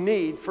the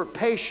need for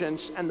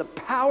patience and the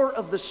power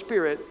of the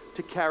Spirit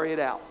to carry it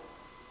out.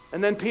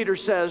 And then Peter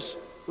says,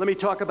 let me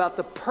talk about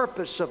the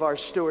purpose of our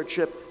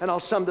stewardship, and I'll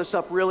sum this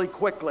up really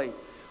quickly.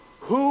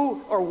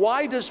 Who or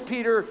why does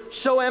Peter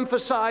so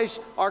emphasize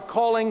our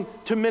calling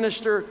to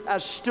minister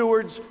as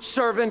stewards,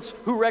 servants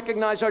who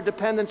recognize our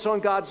dependence on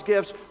God's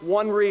gifts?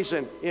 One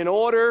reason, in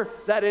order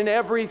that in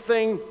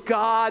everything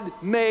God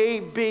may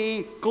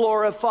be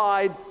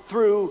glorified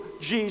through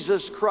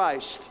Jesus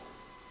Christ.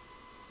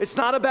 It's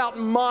not about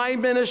my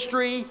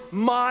ministry,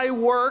 my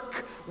work,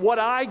 what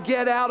I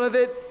get out of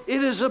it.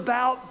 It is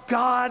about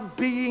God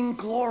being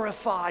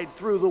glorified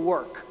through the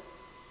work.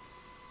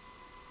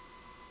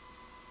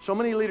 So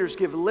many leaders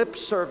give lip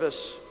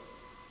service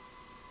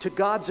to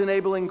God's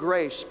enabling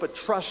grace, but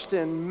trust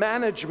in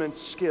management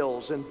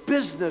skills and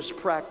business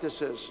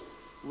practices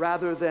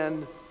rather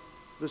than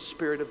the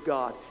Spirit of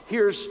God.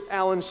 Here's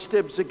Alan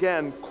Stibbs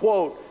again,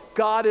 quote,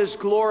 God is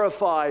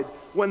glorified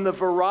when the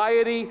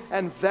variety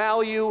and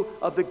value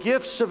of the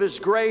gifts of His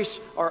grace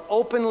are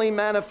openly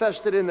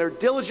manifested in their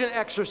diligent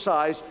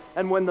exercise,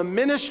 and when the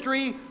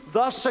ministry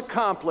thus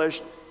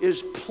accomplished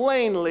is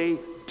plainly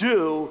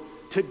due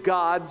to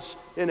God's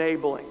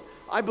enabling.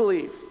 I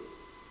believe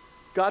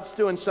God's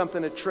doing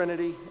something at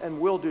Trinity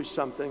and will do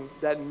something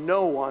that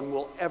no one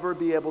will ever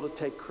be able to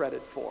take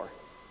credit for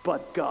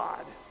but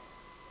God.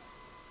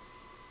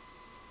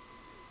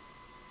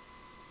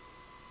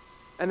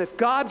 And if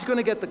God's going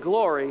to get the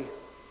glory,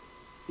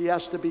 He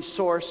has to be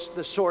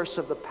the source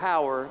of the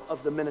power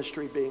of the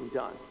ministry being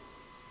done.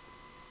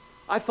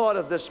 I thought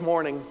of this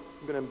morning,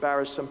 I'm going to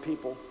embarrass some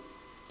people,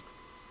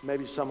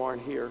 maybe some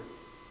aren't here.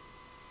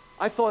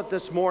 I thought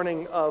this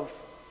morning of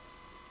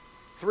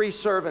 3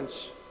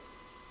 servants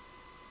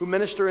who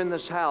minister in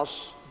this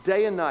house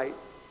day and night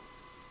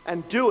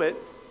and do it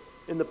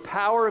in the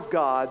power of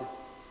God.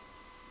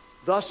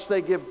 Thus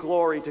they give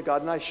glory to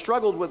God. And I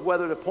struggled with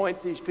whether to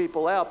point these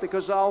people out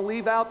because I'll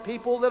leave out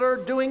people that are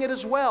doing it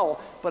as well.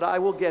 But I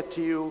will get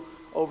to you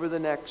over the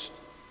next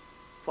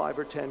 5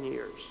 or 10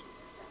 years.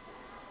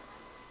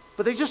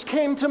 But they just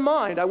came to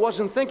mind. I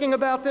wasn't thinking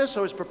about this.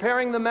 I was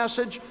preparing the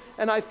message,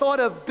 and I thought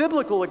of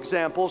biblical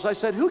examples. I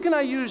said, who can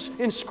I use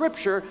in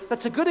Scripture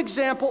that's a good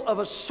example of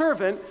a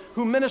servant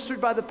who ministered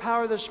by the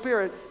power of the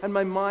Spirit? And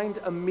my mind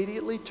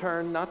immediately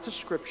turned not to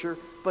Scripture,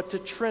 but to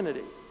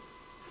Trinity.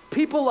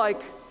 People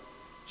like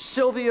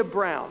Sylvia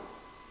Brown.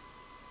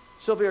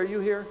 Sylvia, are you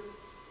here?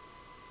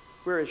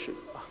 Where is she?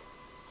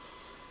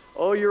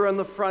 Oh, you're in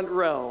the front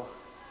row.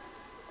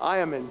 I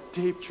am in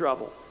deep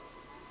trouble.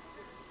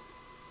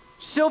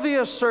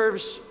 Sylvia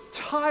serves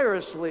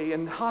tirelessly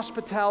in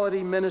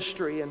hospitality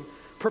ministry and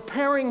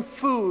preparing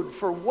food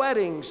for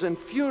weddings and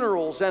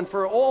funerals and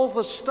for all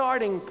the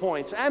starting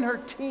points, and her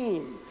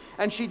team.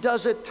 And she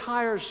does it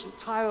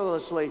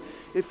tirelessly.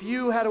 If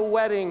you had a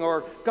wedding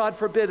or, God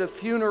forbid, a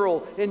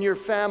funeral in your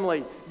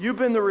family, you've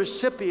been the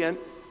recipient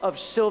of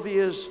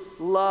Sylvia's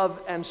love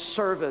and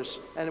service,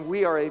 and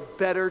we are a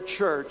better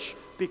church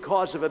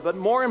because of it. But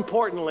more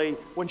importantly,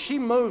 when she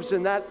moves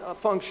in that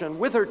function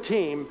with her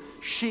team,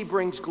 she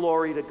brings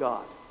glory to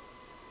God.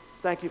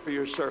 Thank you for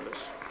your service.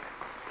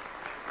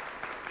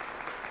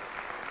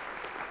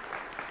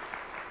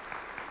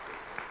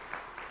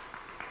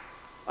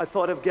 I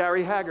thought of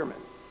Gary Hagerman,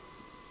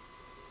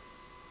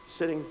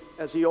 sitting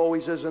as he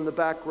always is in the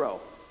back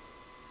row.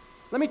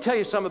 Let me tell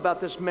you something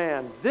about this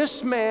man.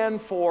 This man,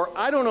 for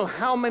I don't know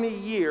how many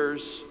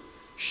years,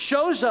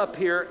 shows up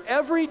here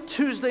every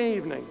Tuesday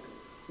evening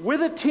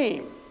with a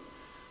team,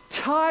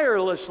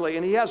 tirelessly,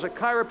 and he has a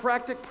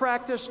chiropractic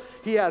practice.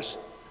 He has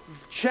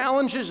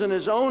challenges in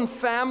his own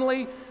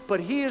family, but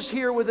he is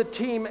here with a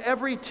team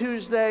every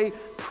Tuesday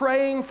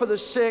praying for the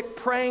sick,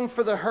 praying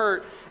for the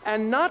hurt,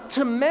 and not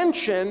to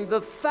mention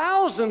the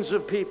thousands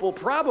of people,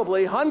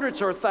 probably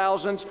hundreds or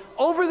thousands,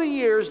 over the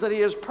years that he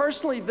has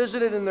personally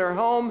visited in their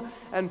home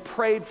and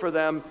prayed for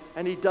them,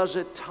 and he does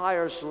it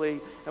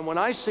tirelessly. And when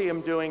I see him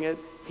doing it,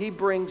 he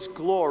brings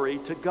glory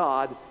to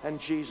God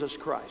and Jesus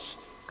Christ.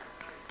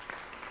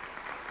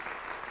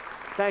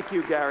 Thank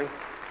you, Gary.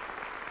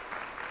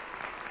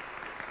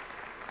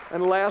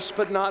 And last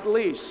but not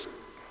least,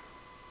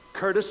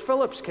 Curtis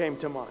Phillips came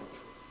to mind.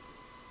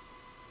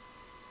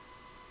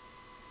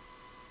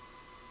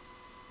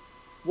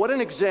 What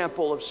an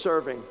example of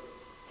serving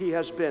he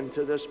has been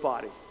to this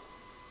body.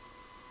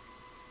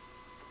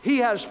 He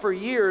has for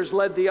years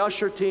led the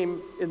usher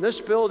team in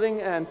this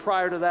building and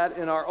prior to that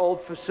in our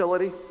old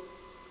facility.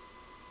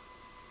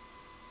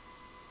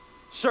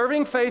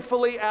 Serving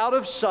faithfully out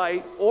of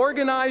sight,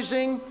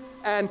 organizing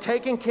and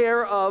taking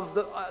care of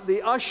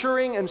the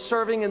ushering and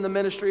serving in the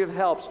ministry of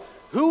helps.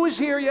 Who was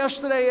here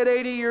yesterday at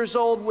 80 years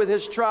old with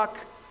his truck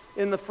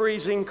in the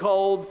freezing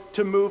cold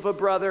to move a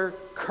brother?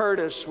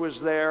 Curtis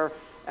was there.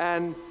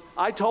 And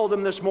I told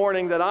him this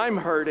morning that I'm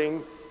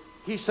hurting.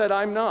 He said,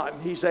 I'm not.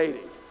 He's 80.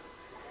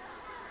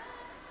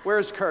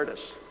 Where's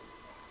Curtis?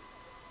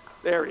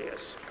 There he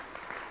is.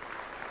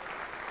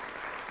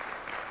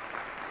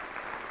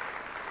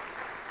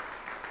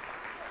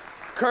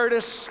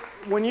 Curtis,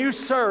 when you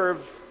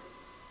serve,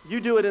 you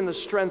do it in the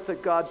strength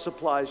that God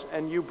supplies,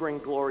 and you bring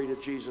glory to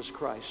Jesus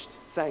Christ.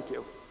 Thank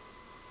you.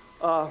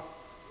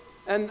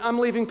 And I'm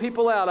leaving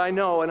people out, I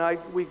know, and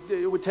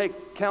it would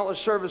take countless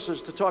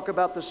services to talk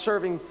about the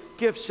serving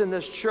gifts in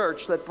this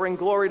church that bring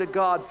glory to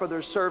God for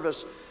their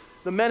service.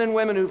 The men and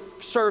women who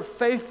serve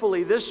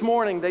faithfully this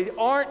morning, they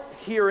aren't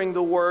hearing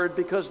the word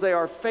because they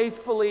are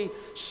faithfully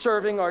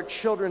serving our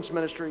children's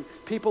ministry.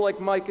 People like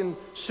Mike and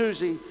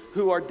Susie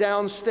who are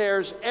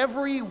downstairs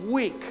every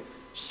week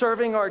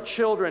serving our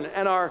children,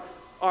 and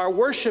our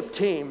worship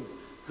team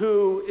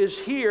who is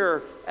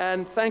here,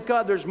 and thank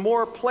God there's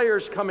more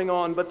players coming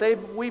on, but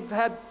we've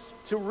had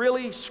to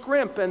really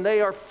scrimp, and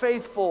they are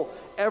faithful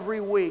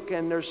every week.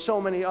 And there's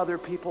so many other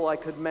people I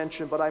could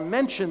mention, but I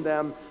mention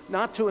them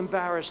not to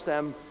embarrass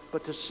them,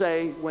 but to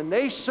say when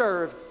they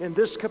serve in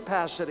this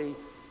capacity,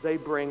 they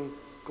bring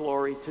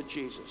glory to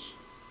Jesus.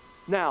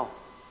 Now,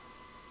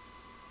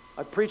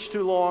 I preached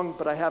too long,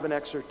 but I have an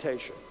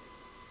exhortation.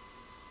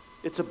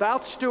 It's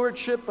about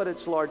stewardship, but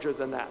it's larger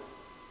than that.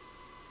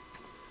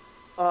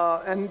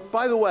 And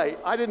by the way,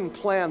 I didn't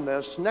plan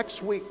this.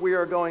 Next week we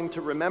are going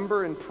to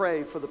remember and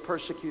pray for the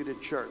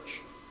persecuted church.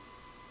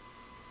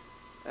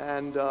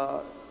 And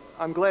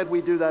I'm glad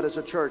we do that as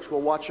a church.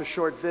 We'll watch a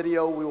short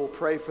video. We will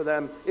pray for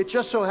them. It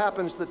just so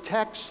happens the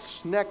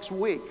texts next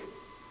week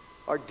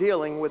are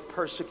dealing with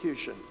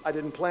persecution. I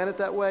didn't plan it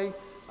that way.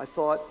 I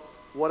thought,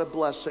 what a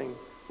blessing.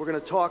 We're going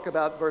to talk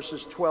about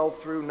verses 12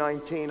 through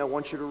 19. I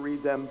want you to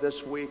read them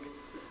this week.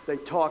 They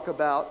talk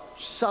about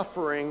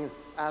suffering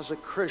as a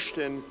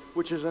Christian,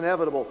 which is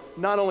inevitable.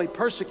 Not only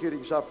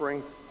persecuting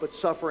suffering, but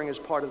suffering is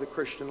part of the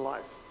Christian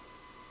life.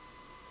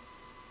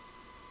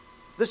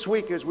 This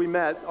week, as we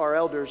met our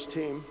elders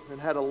team and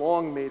had a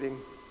long meeting,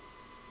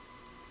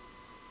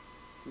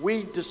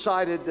 we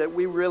decided that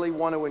we really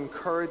want to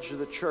encourage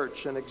the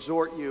church and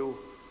exhort you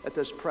at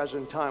this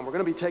present time. We're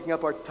going to be taking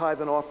up our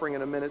tithe and offering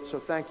in a minute, so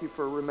thank you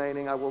for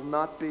remaining. I will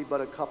not be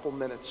but a couple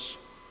minutes.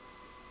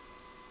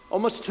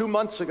 Almost 2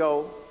 months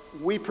ago,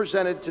 we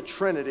presented to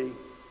Trinity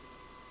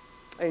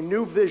a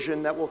new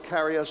vision that will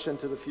carry us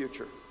into the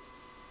future.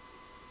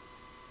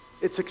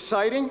 It's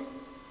exciting,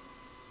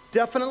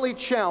 definitely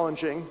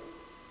challenging,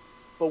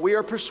 but we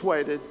are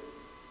persuaded,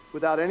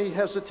 without any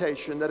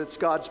hesitation, that it's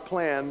God's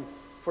plan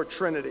for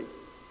Trinity.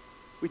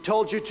 We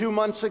told you 2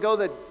 months ago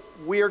that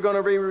we are going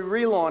to be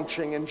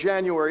relaunching in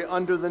January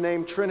under the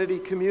name Trinity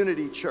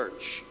Community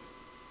Church.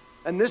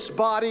 And this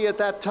body at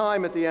that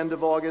time, at the end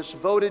of August,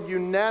 voted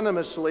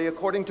unanimously,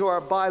 according to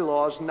our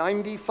bylaws,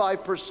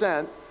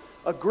 95%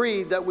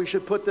 agreed that we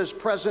should put this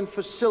present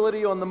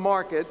facility on the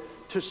market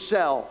to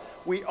sell.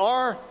 We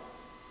are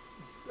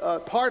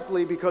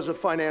partly because of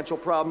financial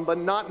problem, but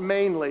not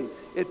mainly.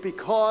 It's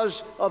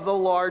because of the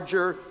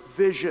larger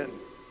vision.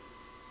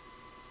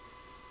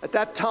 At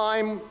that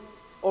time,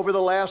 over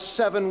the last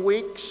 7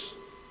 weeks,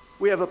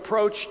 we have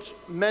approached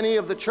many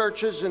of the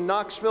churches in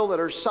Knoxville that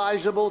are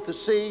sizable to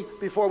see,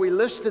 before we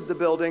listed the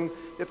building,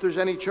 if there's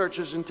any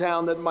churches in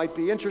town that might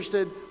be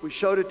interested. We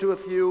showed it to a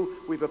few.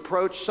 We've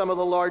approached some of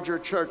the larger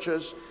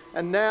churches.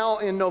 And now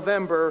in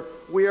November,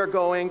 we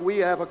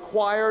have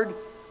acquired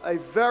a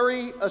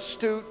very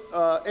astute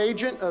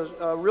agent,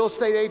 a real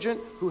estate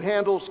agent who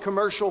handles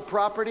commercial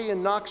property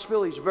in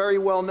Knoxville. He's very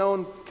well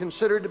known,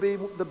 considered to be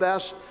the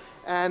best.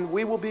 And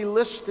we will be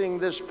listing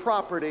this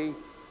property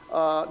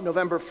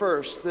November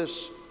 1st,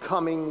 this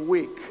coming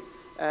week.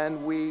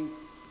 And we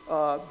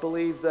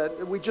believe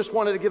that we just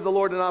wanted to give the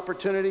Lord an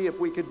opportunity if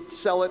we could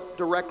sell it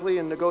directly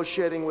in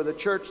negotiating with a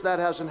church. That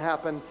hasn't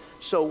happened,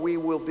 so we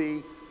will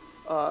be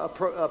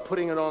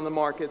putting it on the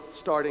market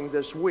starting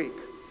this week.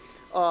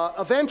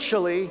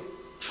 Eventually,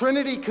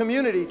 Trinity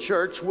Community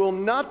Church will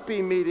not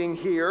be meeting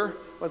here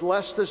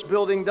unless this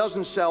building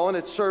doesn't sell, and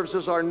it serves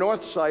as our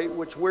north site,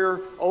 which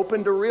we're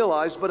open to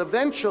realize. But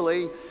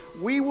eventually,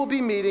 we will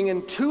be meeting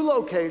in 2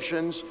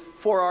 locations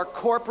for our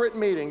corporate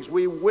meetings.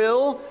 We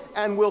will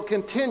and will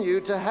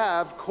continue to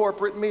have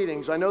corporate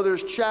meetings. I know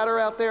there's chatter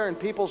out there and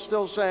people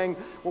still saying,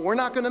 well, we're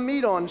not going to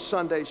meet on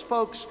Sundays.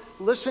 Folks,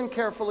 listen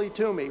carefully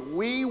to me.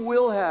 We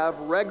will have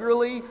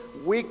regularly,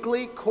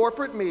 weekly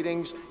corporate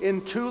meetings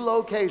in 2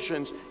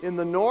 locations, in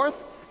the north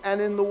and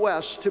in the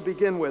west to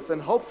begin with,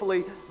 and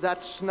hopefully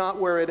that's not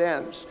where it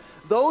ends.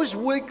 Those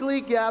weekly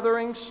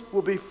gatherings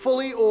will be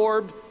fully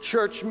orbed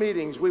church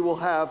meetings. We will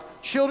have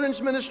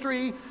children's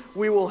ministry,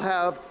 we will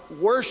have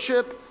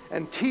worship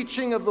and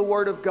teaching of the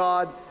Word of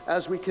God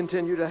as we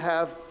continue to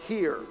have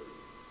here.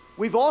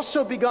 We've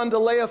also begun to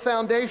lay a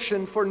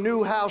foundation for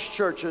new house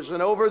churches,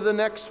 and over the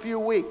next few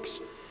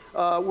weeks,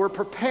 we're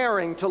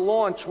preparing to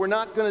launch. We're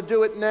not going to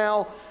do it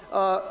now,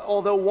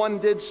 although one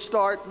did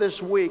start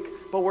this week,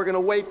 but we're going to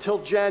wait till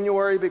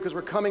January because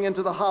we're coming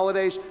into the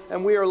holidays,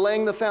 and we are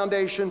laying the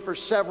foundation for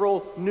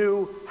several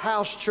new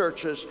house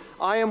churches.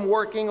 I am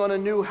working on a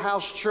new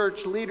house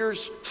church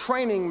leaders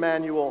training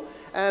manual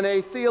and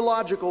a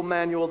theological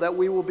manual that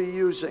we will be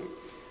using.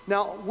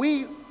 Now,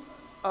 we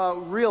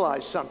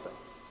realize something,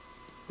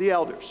 the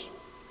elders.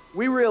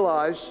 We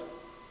realize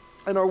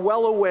and are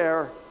well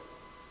aware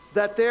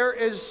that there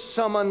is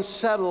some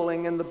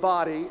unsettling in the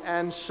body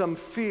and some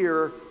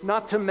fear,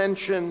 not to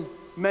mention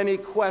many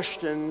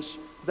questions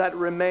that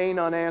remain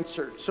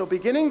unanswered. So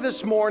beginning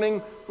this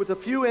morning with a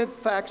few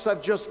facts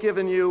I've just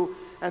given you,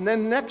 and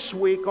then next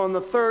week on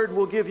the 3rd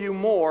we'll give you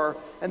more,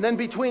 and then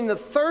between the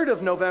 3rd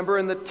of November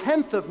and the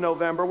 10th of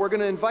November we're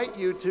going to invite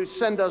you to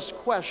send us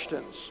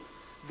questions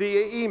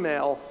via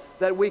email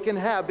that we can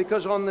have,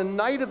 because on the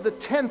night of the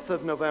 10th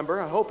of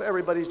November, I hope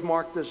everybody's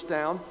marked this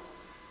down,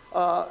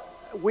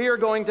 we are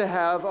going to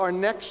have our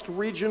next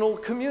regional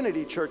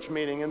community church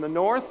meeting in the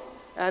north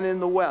and in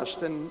the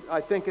west. And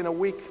I think in a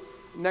week,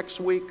 next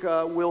week,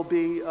 we'll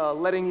be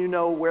letting you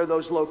know where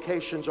those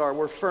locations are.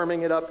 We're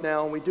firming it up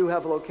now, and we do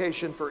have a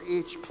location for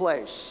each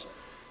place.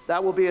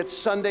 That will be at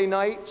Sunday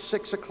night,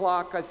 6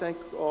 o'clock, I think,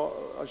 or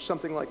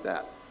something like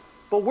that.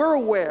 But we're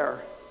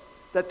aware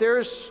that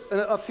there's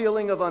a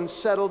feeling of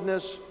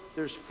unsettledness,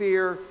 there's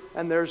fear,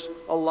 and there's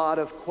a lot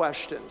of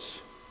questions.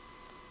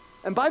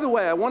 And by the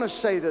way, I want to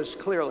say this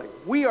clearly.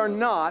 We are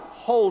not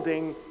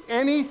holding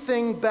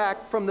anything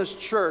back from this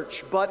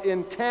church, but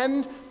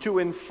intend to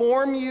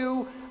inform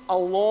you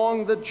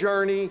along the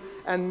journey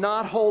and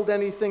not hold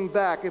anything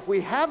back. If we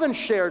haven't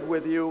shared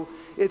with you,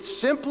 it's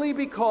simply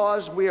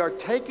because we are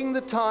taking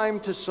the time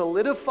to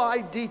solidify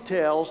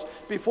details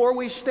before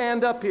we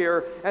stand up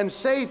here and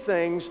say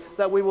things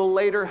that we will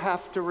later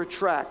have to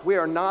retract. We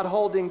are not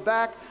holding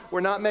back.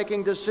 We're not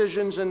making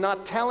decisions and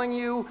not telling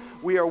you.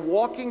 We are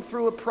walking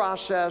through a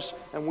process,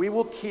 and we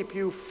will keep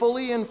you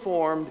fully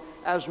informed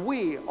as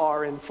we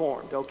are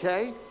informed,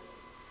 okay?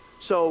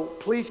 So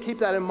please keep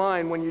that in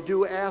mind when you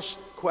do ask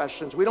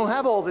questions. We don't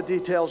have all the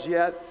details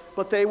yet,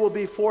 but they will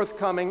be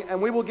forthcoming,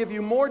 and we will give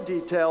you more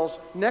details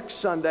next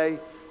Sunday,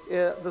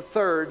 the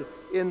 3rd,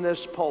 in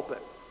this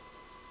pulpit.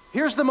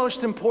 Here's the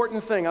most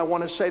important thing I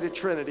want to say to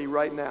Trinity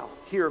right now.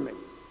 Hear me.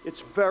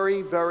 It's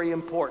very, very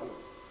important.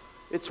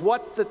 It's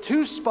what the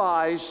 2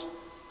 spies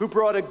who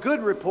brought a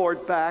good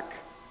report back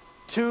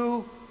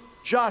to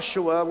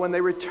Joshua when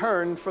they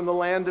returned from the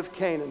land of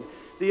Canaan.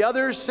 The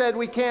others said,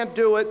 we can't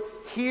do it.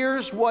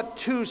 Here's what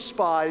 2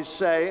 spies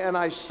say, and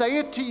I say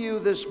it to you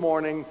this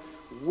morning.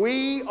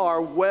 We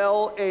are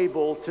well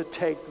able to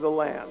take the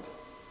land.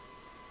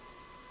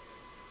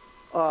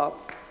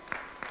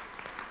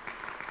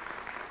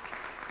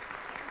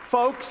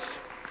 Folks,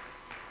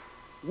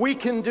 we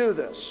can do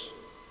this.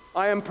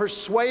 I am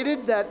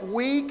persuaded that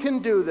we can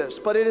do this,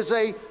 but it is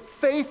a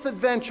faith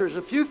adventure. There's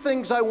a few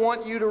things I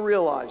want you to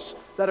realize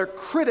that are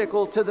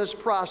critical to this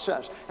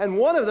process. And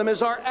one of them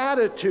is our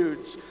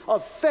attitudes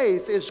of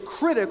faith is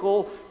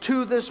critical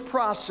to this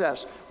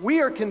process. We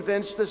are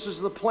convinced this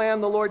is the plan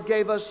the Lord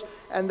gave us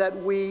and that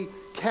we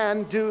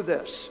can do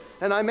this.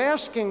 And I'm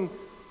asking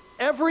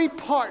every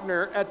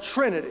partner at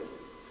Trinity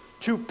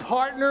to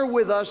partner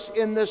with us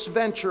in this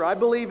venture. I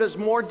believe as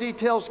more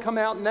details come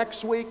out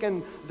next week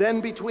and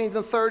then between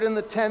the 3rd and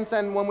the 10th,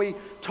 and when we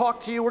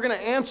talk to you, we're going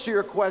to answer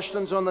your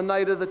questions on the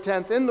night of the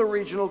 10th in the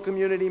regional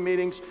community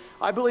meetings.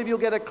 I believe you'll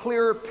get a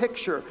clearer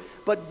picture.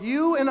 But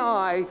you and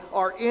I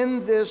are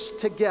in this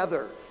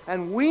together,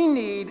 and we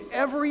need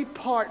every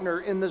partner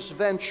in this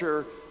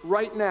venture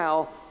right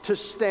now to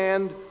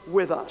stand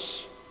with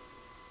us.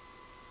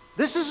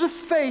 This is a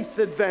faith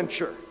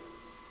adventure.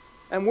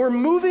 And we're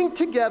moving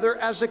together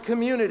as a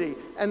community.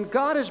 And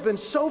God has been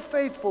so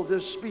faithful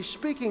to be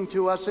speaking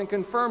to us and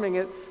confirming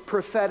it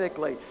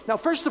prophetically. Now,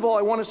 first of all,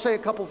 I want to say a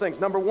couple things.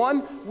 Number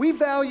one, we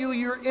value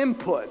your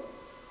input.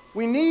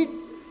 We need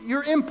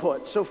your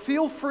input. So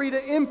feel free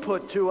to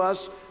input to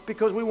us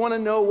because we want to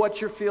know what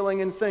you're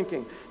feeling and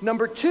thinking.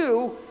 Number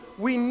two,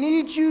 we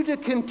need you to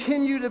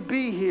continue to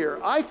be here.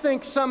 I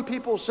think some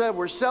people said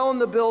we're selling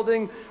the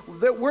building,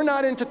 that we're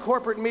not into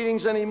corporate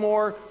meetings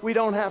anymore, we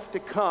don't have to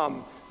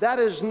come. That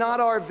is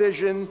not our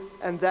vision,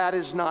 and that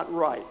is not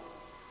right.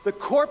 The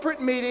corporate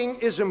meeting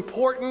is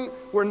important.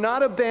 We're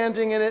not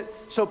abandoning it,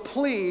 so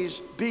please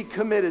be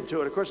committed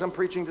to it. Of course, I'm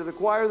preaching to the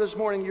choir this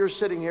morning. You're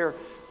sitting here,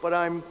 but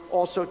I'm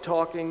also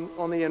talking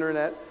on the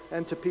internet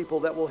and to people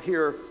that will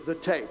hear the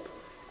tape.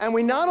 And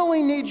we not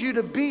only need you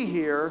to be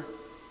here,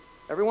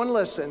 everyone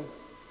listen,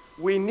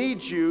 we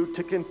need you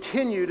to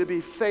continue to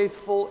be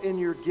faithful in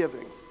your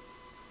giving.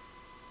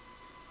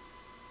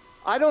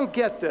 I don't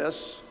get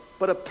this,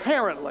 but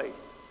apparently,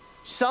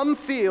 Some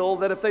feel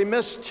that if they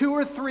miss 2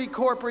 or 3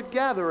 corporate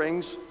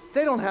gatherings,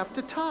 they don't have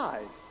to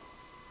tithe.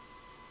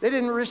 They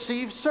didn't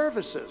receive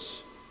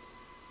services.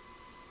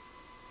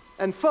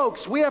 And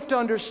folks, we have to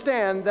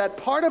understand that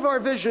part of our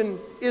vision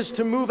is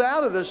to move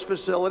out of this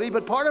facility,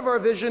 but part of our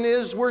vision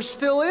is we're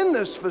still in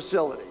this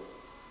facility.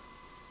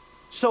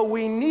 So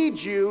we need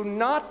you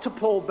not to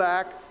pull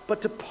back,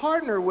 but to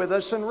partner with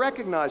us and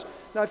recognize.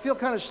 Now, I feel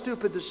kind of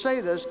stupid to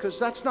say this because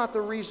that's not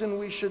the reason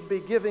we should be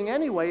giving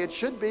anyway. It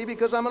should be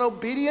because I'm an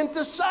obedient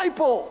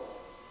disciple.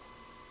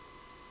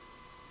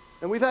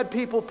 And we've had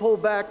people pull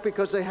back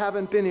because they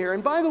haven't been here.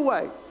 And by the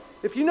way,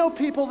 if you know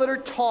people that are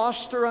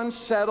tossed or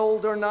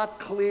unsettled or not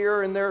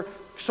clear and they're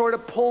sort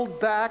of pulled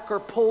back or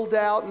pulled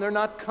out and they're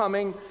not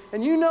coming,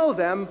 and you know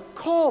them,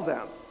 call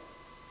them.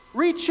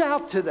 Reach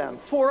out to them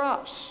for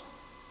us.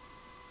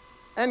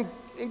 And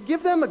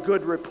give them a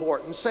good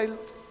report and say,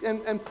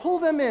 and pull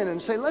them in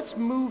and say, let's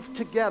move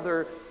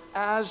together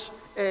as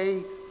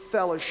a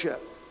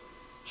fellowship.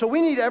 So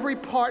we need every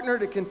partner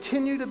to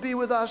continue to be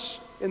with us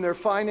in their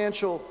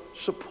financial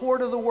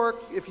support of the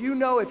work. If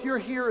you're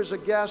here as a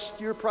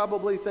guest, you're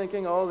probably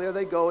thinking, oh, there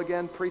they go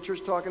again,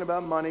 preachers talking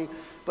about money.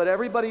 But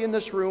everybody in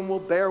this room will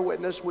bear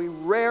witness. We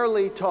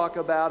rarely talk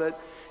about it.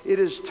 It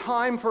is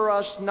time for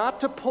us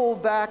not to pull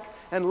back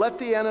and let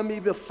the enemy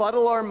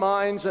befuddle our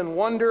minds and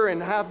wonder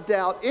and have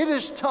doubt. It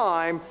is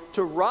time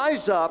to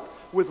rise up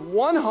with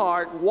one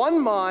heart, one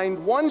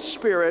mind, one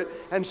spirit,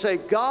 and say,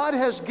 God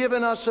has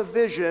given us a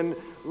vision.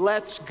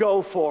 Let's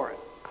go for it.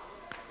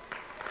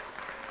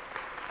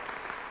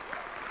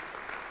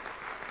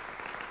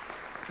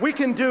 We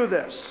can do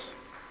this.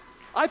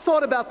 I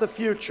thought about the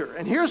future,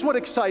 and here's what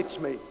excites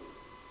me,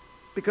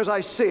 because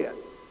I see it.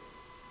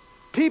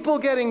 People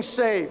getting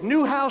saved,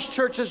 new house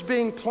churches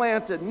being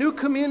planted, new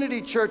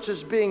community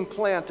churches being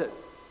planted.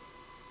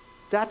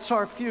 That's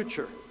our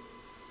future.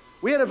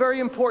 We had a very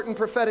important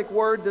prophetic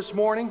word this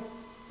morning,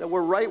 that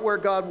we're right where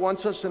God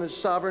wants us in His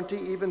sovereignty,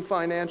 even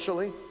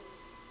financially.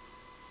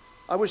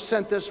 I was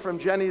sent this from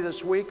Jenny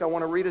this week. I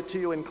want to read it to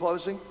you in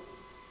closing.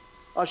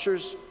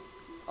 Ushers,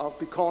 I'll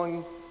be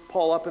calling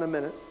Paul up in a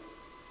minute.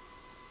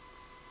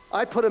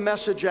 I put a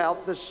message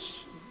out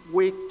this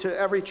week to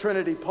every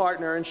Trinity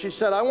partner, and she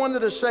said, I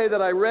wanted to say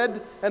that I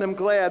read and am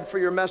glad for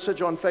your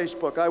message on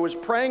Facebook. I was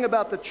praying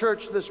about the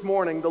church this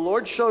morning. The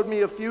Lord showed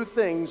me a few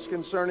things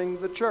concerning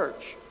the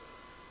church.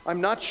 I'm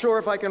not sure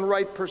if I can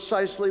write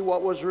precisely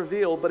what was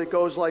revealed, but it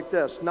goes like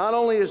this. Not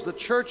only is the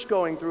church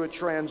going through a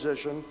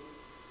transition,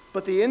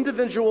 but the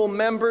individual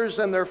members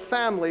and their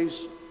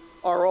families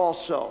are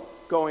also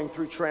going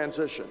through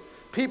transition.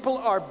 People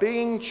are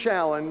being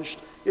challenged.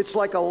 It's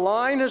like a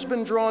line has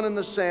been drawn in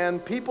the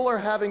sand. People are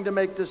having to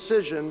make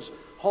decisions,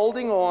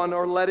 holding on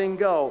or letting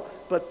go.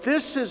 But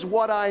this is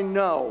what I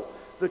know.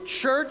 The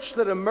church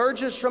that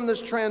emerges from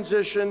this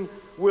transition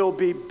will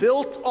be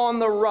built on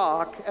the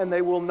rock, and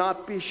they will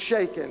not be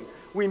shaken.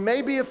 We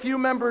may be a few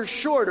members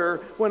shorter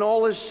when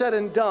all is said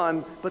and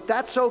done, but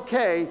that's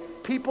okay.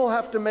 People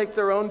have to make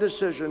their own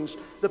decisions.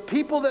 The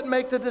people that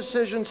make the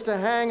decisions to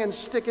hang and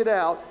stick it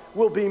out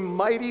will be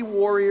mighty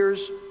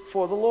warriors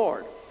for the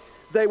Lord.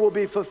 They will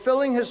be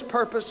fulfilling His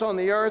purpose on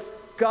the earth.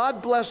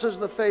 God blesses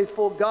the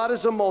faithful. God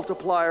is a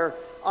multiplier.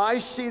 I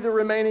see the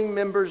remaining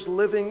members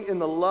living in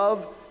the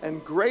love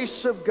and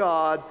grace of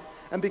God.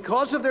 And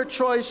because of their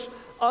choice,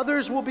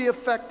 others will be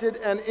affected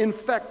and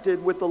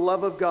infected with the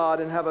love of God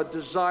and have a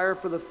desire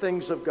for the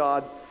things of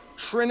God.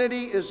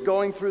 Trinity is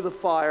going through the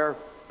fire,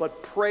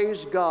 but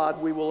praise God,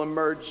 we will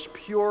emerge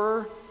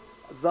purer,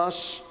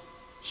 thus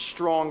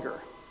stronger.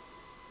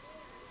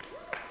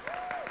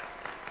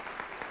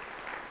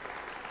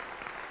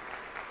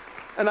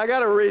 And I got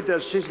to read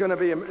this. She's going to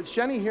be... Is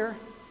Jenny here?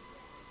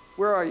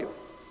 Where are you?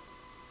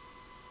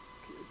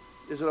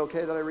 Is it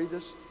okay that I read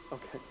this?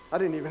 Okay. I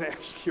didn't even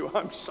ask you.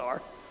 I'm sorry.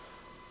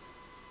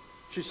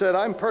 She said,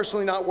 I'm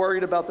personally not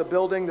worried about the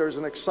building. There's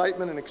an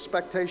excitement and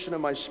expectation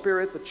in my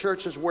spirit. The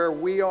church is where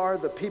we are.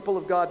 The people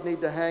of God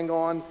need to hang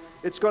on.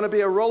 It's going to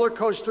be a roller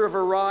coaster of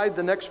a ride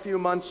the next few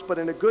months, but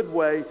in a good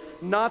way.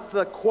 Not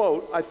the,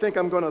 quote, I think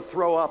I'm going to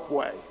throw up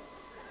way.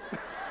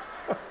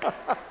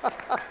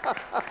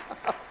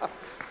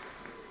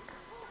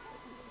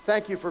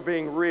 Thank you for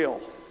being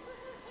real.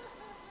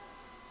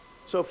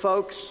 So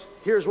folks,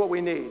 here's what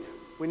we need.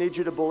 We need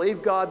you to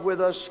believe God with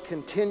us,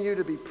 continue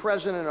to be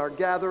present in our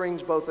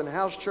gatherings, both in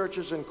house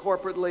churches and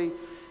corporately,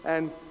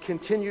 and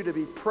continue to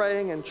be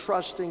praying and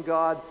trusting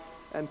God,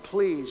 and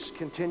please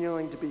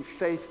continuing to be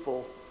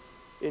faithful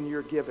in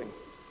your giving.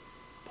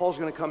 Paul's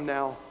going to come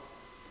now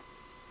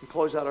and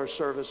close out our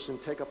service and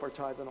take up our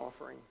tithe and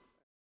offering.